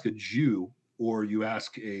 If you ask a Jew or you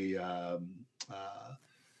ask an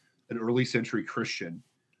early century Christian,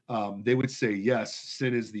 they would say yes,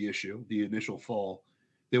 sin is the issue, the initial fall.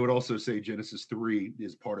 They would also say Genesis 3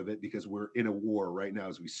 is part of it because we're in a war right now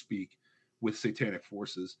as we speak with satanic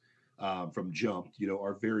forces from jump. You know,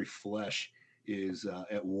 our very flesh is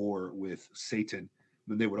at war with Satan.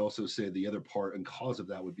 Then they would also say the other part and cause of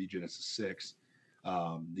that would be Genesis 6,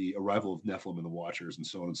 the arrival of Nephilim and the Watchers and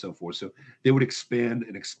so on and so forth. So they would expand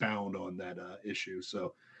and expound on that issue.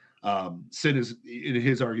 So sin is, in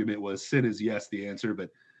his argument was sin is yes, the answer, but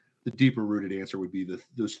the deeper rooted answer would be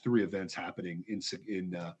those 3 events happening in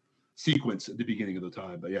sequence at the beginning of the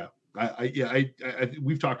time. But yeah, I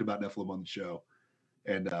we've talked about Nephilim on the show,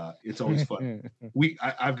 and it's always fun.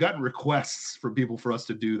 I've gotten requests from people for us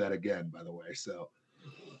to do that again, by the way. So,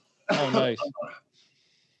 oh, nice.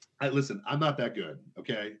 Listen, I'm not that good.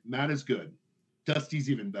 Okay, Matt is good. Dusty's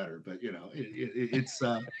even better, but you know, it's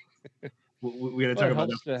we got to talk about.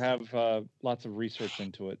 It helps to have lots of research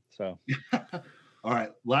into it. So. All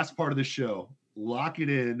right, last part of the show. Lock it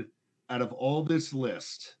in. Out of all this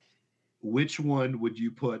list, which one would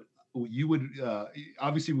you put? You would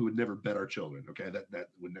obviously we would never bet our children. Okay, that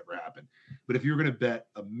would never happen. But if you were going to bet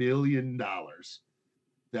 $1 million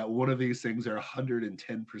that one of these things are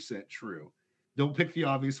 110% true, don't pick the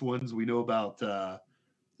obvious ones. We know about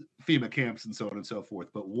FEMA camps and so on and so forth.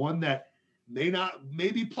 But one that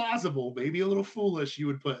may be plausible, maybe a little foolish, you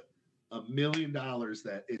would put $1 million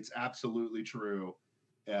that it's absolutely true,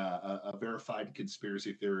 a verified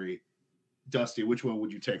conspiracy theory. Dusty, which one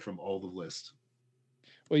would you take from all the list?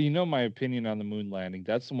 Well, you know my opinion on the moon landing.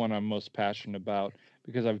 That's the one I'm most passionate about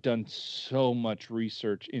because I've done so much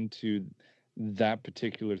research into that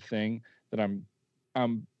particular thing that I'm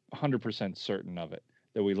 100% certain of it.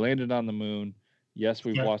 That we landed on the moon. Yes,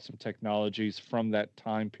 we've lost some technologies from that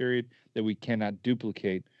time period that we cannot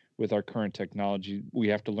duplicate with our current technology. We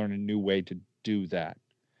have to learn a new way to do that.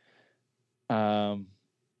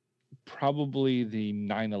 Probably the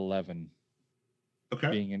 9/11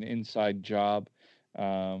 being an inside job.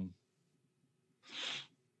 I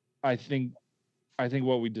think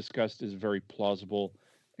what we discussed is very plausible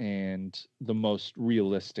and the most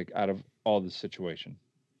realistic out of all the situation.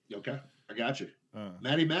 Okay, I got you.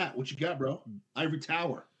 Matt, what you got, bro? Ivory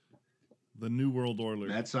Tower. The New World Order.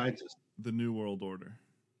 Mad scientist. The New World Order.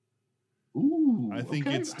 Ooh, I think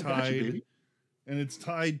it's tied, and it's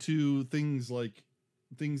tied to things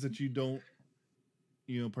that you don't,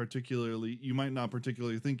 you might not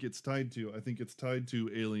particularly think it's tied to. I think it's tied to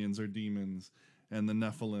aliens or demons and the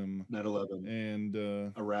Nephilim. 9/11 and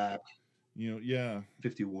Iraq.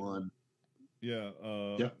 51. Yeah.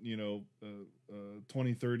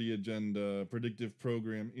 2030 agenda, predictive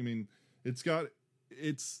program. I mean, it's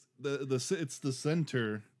the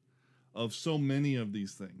center of so many of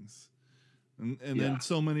these things. And then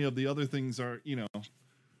so many of the other things are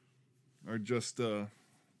just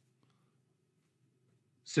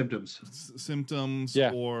symptoms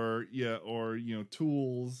or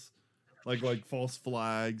tools like false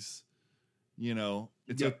flags.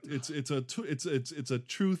 It's a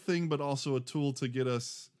true thing, but also a tool to get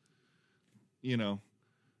us to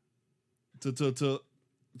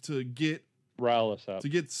rile us up, to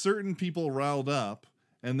get certain people riled up,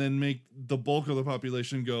 and then make the bulk of the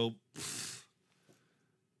population go,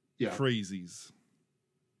 crazies.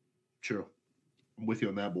 True. I'm with you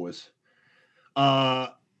on that, boys.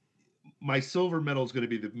 My silver medal is going to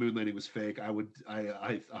be the moon landing was fake. I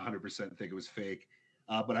 100% think it was fake.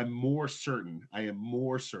 But I am more certain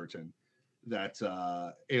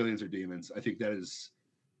that aliens are demons. I think that is,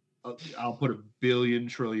 I'll put $1 billion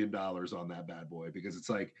trillion on that bad boy, because it's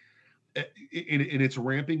like, and it's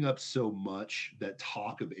ramping up so much, that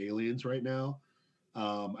talk of aliens right now.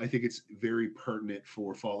 I think it's very pertinent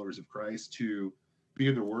for followers of Christ to be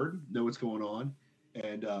in their word, know what's going on,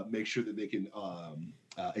 and make sure that they can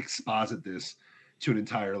exposit this to an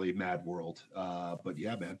entirely mad world. But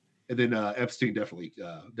yeah, man. And then Epstein definitely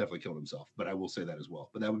killed himself, but I will say that as well.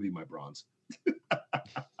 But that would be my bronze.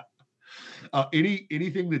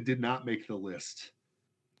 Anything that did not make the list?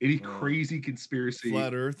 Any crazy conspiracy?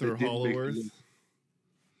 Flat Earth or Hollow Earth?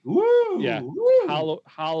 Woo! Yeah, woo!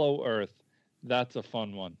 Hollow Earth. That's a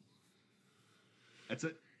fun one. That's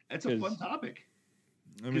a fun topic.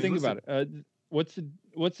 I mean, think about it. What's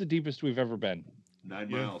the deepest we've ever been? 9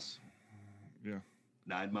 miles. Yeah.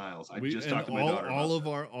 9 miles. I just talked to my daughter. All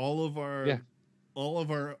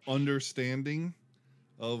of our understanding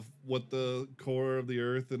of what the core of the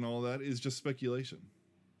Earth and all that is just speculation.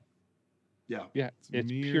 Yeah. Yeah.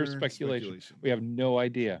 It's pure speculation. We have no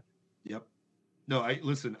idea. Yep. No,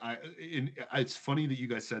 it's funny that you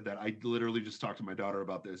guys said that. I literally just talked to my daughter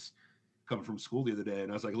about this coming from school the other day,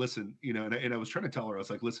 and I was like, listen, and I was trying to tell her, I was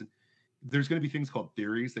like, listen, there's going to be things called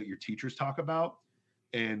theories that your teachers talk about.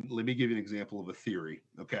 And let me give you an example of a theory.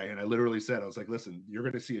 Okay. And I literally said, I was like, listen, you're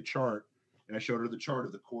going to see a chart. And I showed her the chart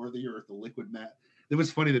of the core of the Earth, the liquid mat. It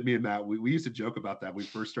was funny that me and Matt, we used to joke about that when we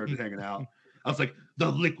first started hanging out. I was like,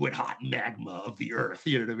 the liquid hot magma of the Earth.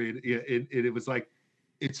 You know what I mean? It was like,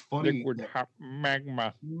 it's funny. Liquid hot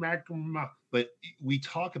magma. But we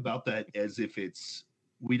talk about that as if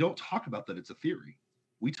we don't talk about that it's a theory.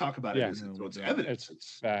 We talk about it as it's evidence.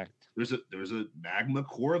 It's fact. There's a magma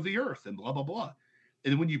core of the Earth and blah, blah, blah.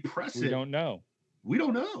 And when you press we don't know. We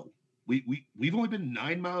don't know. We've only been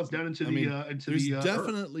 9 miles down into there's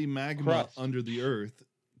definitely Earth. magma Crust under the Earth,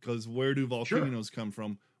 because where do volcanoes come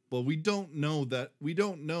from? But we don't know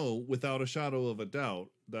without a shadow of a doubt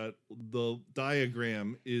that the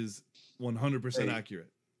diagram is 100% accurate.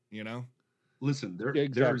 You know? Listen, there's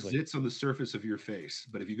zits on the surface of your face,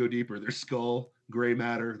 but if you go deeper, there's skull, gray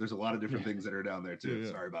matter. There's a lot of different things that are down there too. Yeah.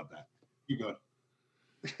 Sorry about that. Keep going.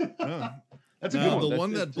 That's a good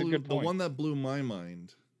one. The one that blew my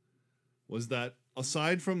mind was that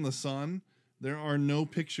aside from the sun, there are no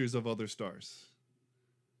pictures of other stars.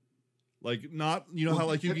 Like, not, how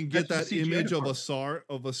like you can get that image of a star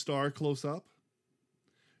close up.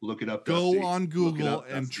 Look it up. Go on Google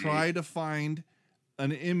and try to find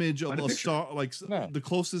an image of a star, like the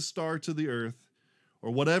closest star to the Earth,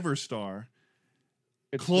 or whatever star,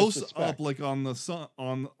 it's close up, like on the sun,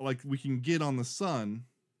 like we can get on the sun.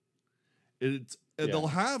 They'll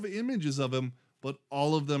have images of them, but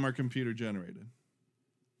all of them are computer generated.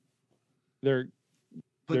 They're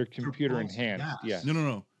computer enhanced. Yeah.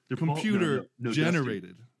 No. They're computer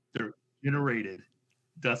generated. Dusty. They're generated.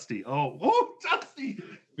 Dusty. Oh, Dusty.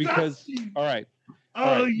 Because Dusty. All right.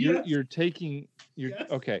 Yes. You're taking.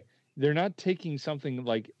 Okay. They're not taking something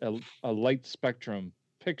like a light spectrum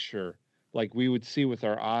picture, like we would see with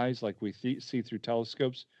our eyes, like we see through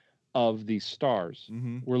telescopes, of these stars.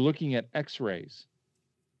 Mm-hmm. We're looking at X-rays.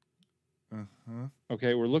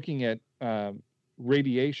 Okay, we're looking at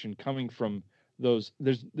radiation coming from those.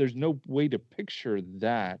 There's no way to picture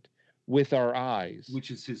that with our eyes.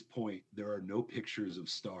 Which is his point. There are no pictures of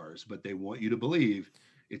stars, but they want you to believe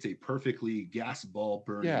it's a perfectly gas ball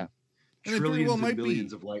burning. Yeah. Trillions and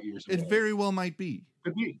billions of light years away. It very well might be.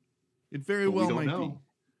 Could be. It very well might be.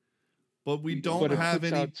 But we don't have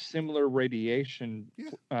any similar radiation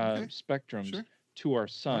spectrums to our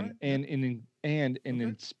sun, and in I'm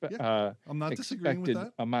not disagreeing with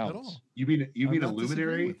that amounts. At all. You mean a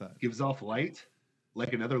luminary gives off light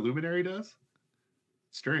like another luminary does?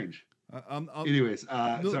 Strange. Anyways,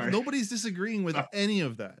 sorry. Nobody's disagreeing with any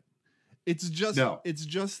of that. It's just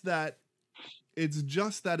that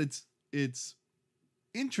it's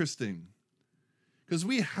interesting, because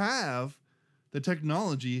we have the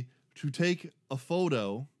technology to take a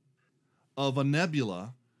photo of a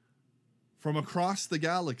nebula from across the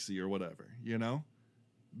galaxy or whatever,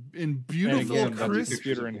 in beautiful, crisp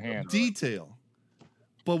detail.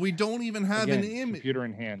 But we don't even have an image. Computer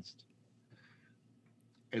enhanced.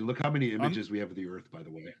 Hey, look how many images we have of the Earth, by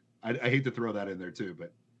the way. I hate to throw that in there too,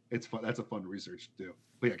 but it's fun. That's a fun research to do.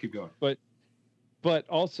 But yeah, keep going. But But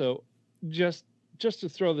also, just to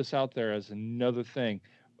throw this out there as another thing,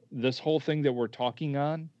 this whole thing that we're talking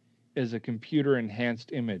on is a computer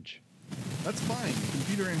enhanced image. That's fine.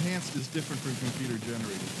 Computer enhanced is different from computer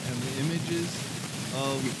generated, and the images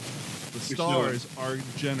of the stars are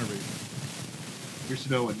generated. You're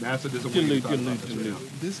snowing. NASA doesn't want you to talk about this right now.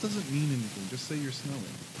 This doesn't mean anything. Just say you're snowing.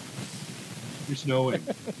 You're snowing.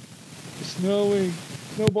 Snowing.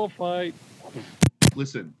 Snowball fight.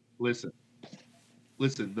 Listen.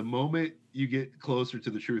 The moment you get closer to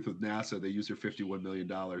the truth with NASA, they use their $51 million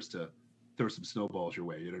to throw some snowballs your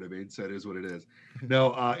way. You know what I mean? So it is what it is.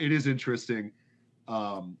 No, it is interesting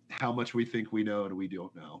how much we think we know and we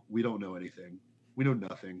don't know. We don't know anything. We know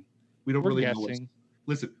nothing. We don't really know.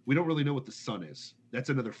 Listen, we don't really know what the sun is. That's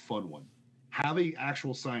another fun one. Have an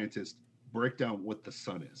actual scientist break down what the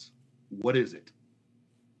sun is. What is it?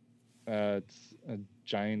 It's a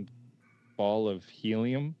giant ball of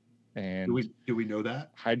helium and do we know that?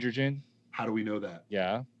 Hydrogen. How do we know that?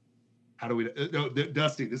 Yeah. How do we no,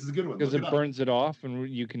 Dusty, this is a good one. Because it burns it off and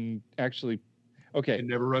you can actually it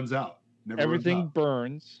never runs out. Everything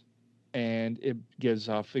burns and it gives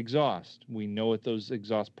off exhaust. We know what those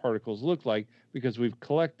exhaust particles look like because we've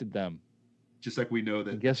collected them. Just like we know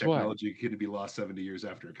that technology can be lost 70 years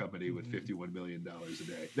after a company with $51 million a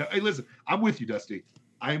day. Now, hey, listen, I'm with you, Dusty.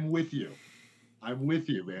 I'm with you,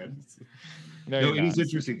 man. No, it is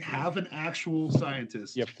interesting. Have an actual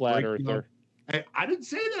scientist. Yeah, flat earther. I didn't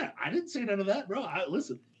say that. I didn't say none of that, bro.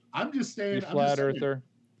 Listen, I'm just saying. You flat earther.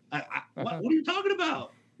 What are you talking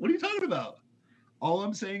about? What are you talking about? All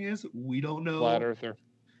I'm saying is we don't know. Flat earther.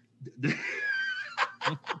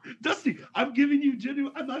 Dusty, I'm giving you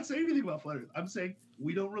genuine. I'm not saying anything about flat earth. I'm saying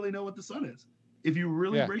we don't really know what the sun is. If you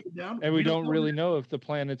really break it down, and we don't really know if the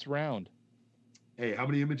planet's round. Hey, how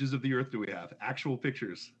many images of the Earth do we have? Actual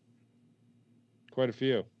pictures. Quite a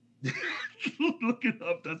few. Look it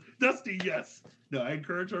up, Dusty. Yes. No, I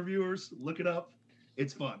encourage our viewers, look it up.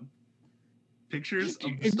 It's fun. Pictures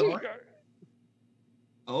of the star.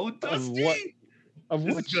 Oh, Dusty. Of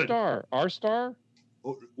what star? Our star?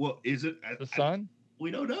 Oh, well, is it the sun?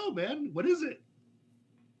 We don't know, man. What is it?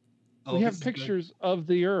 Oh, we have pictures of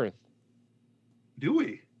the Earth. Do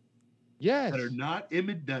we? Yes. That are not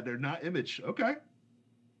image. Okay.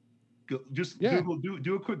 Google.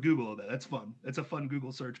 Do a quick Google of that. That's fun. That's a fun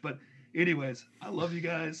Google search. But anyways, I love you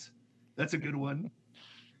guys. That's a good one.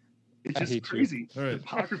 It's just crazy. All right. The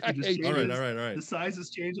topography just changes. All right. The sizes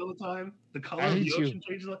change all the time. The color of the ocean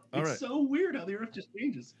changes. It's so weird how the Earth just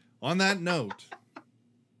changes. On that note,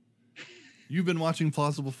 you've been watching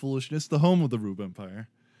Plausible Foolishness, the home of the Rube Empire,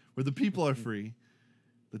 where the people are free,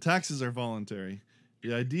 the taxes are voluntary,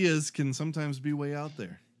 the ideas can sometimes be way out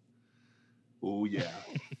there. Oh, yeah.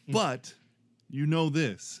 But you know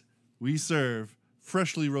this. We serve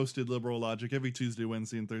freshly roasted liberal logic every Tuesday,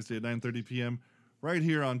 Wednesday, and Thursday at 9:30 p.m. right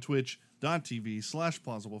here on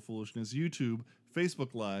twitch.tv/plausiblepoolishness, YouTube,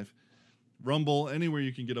 Facebook Live, Rumble, anywhere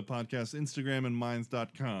you can get a podcast, Instagram, and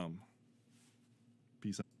minds.com.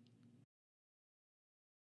 Peace out.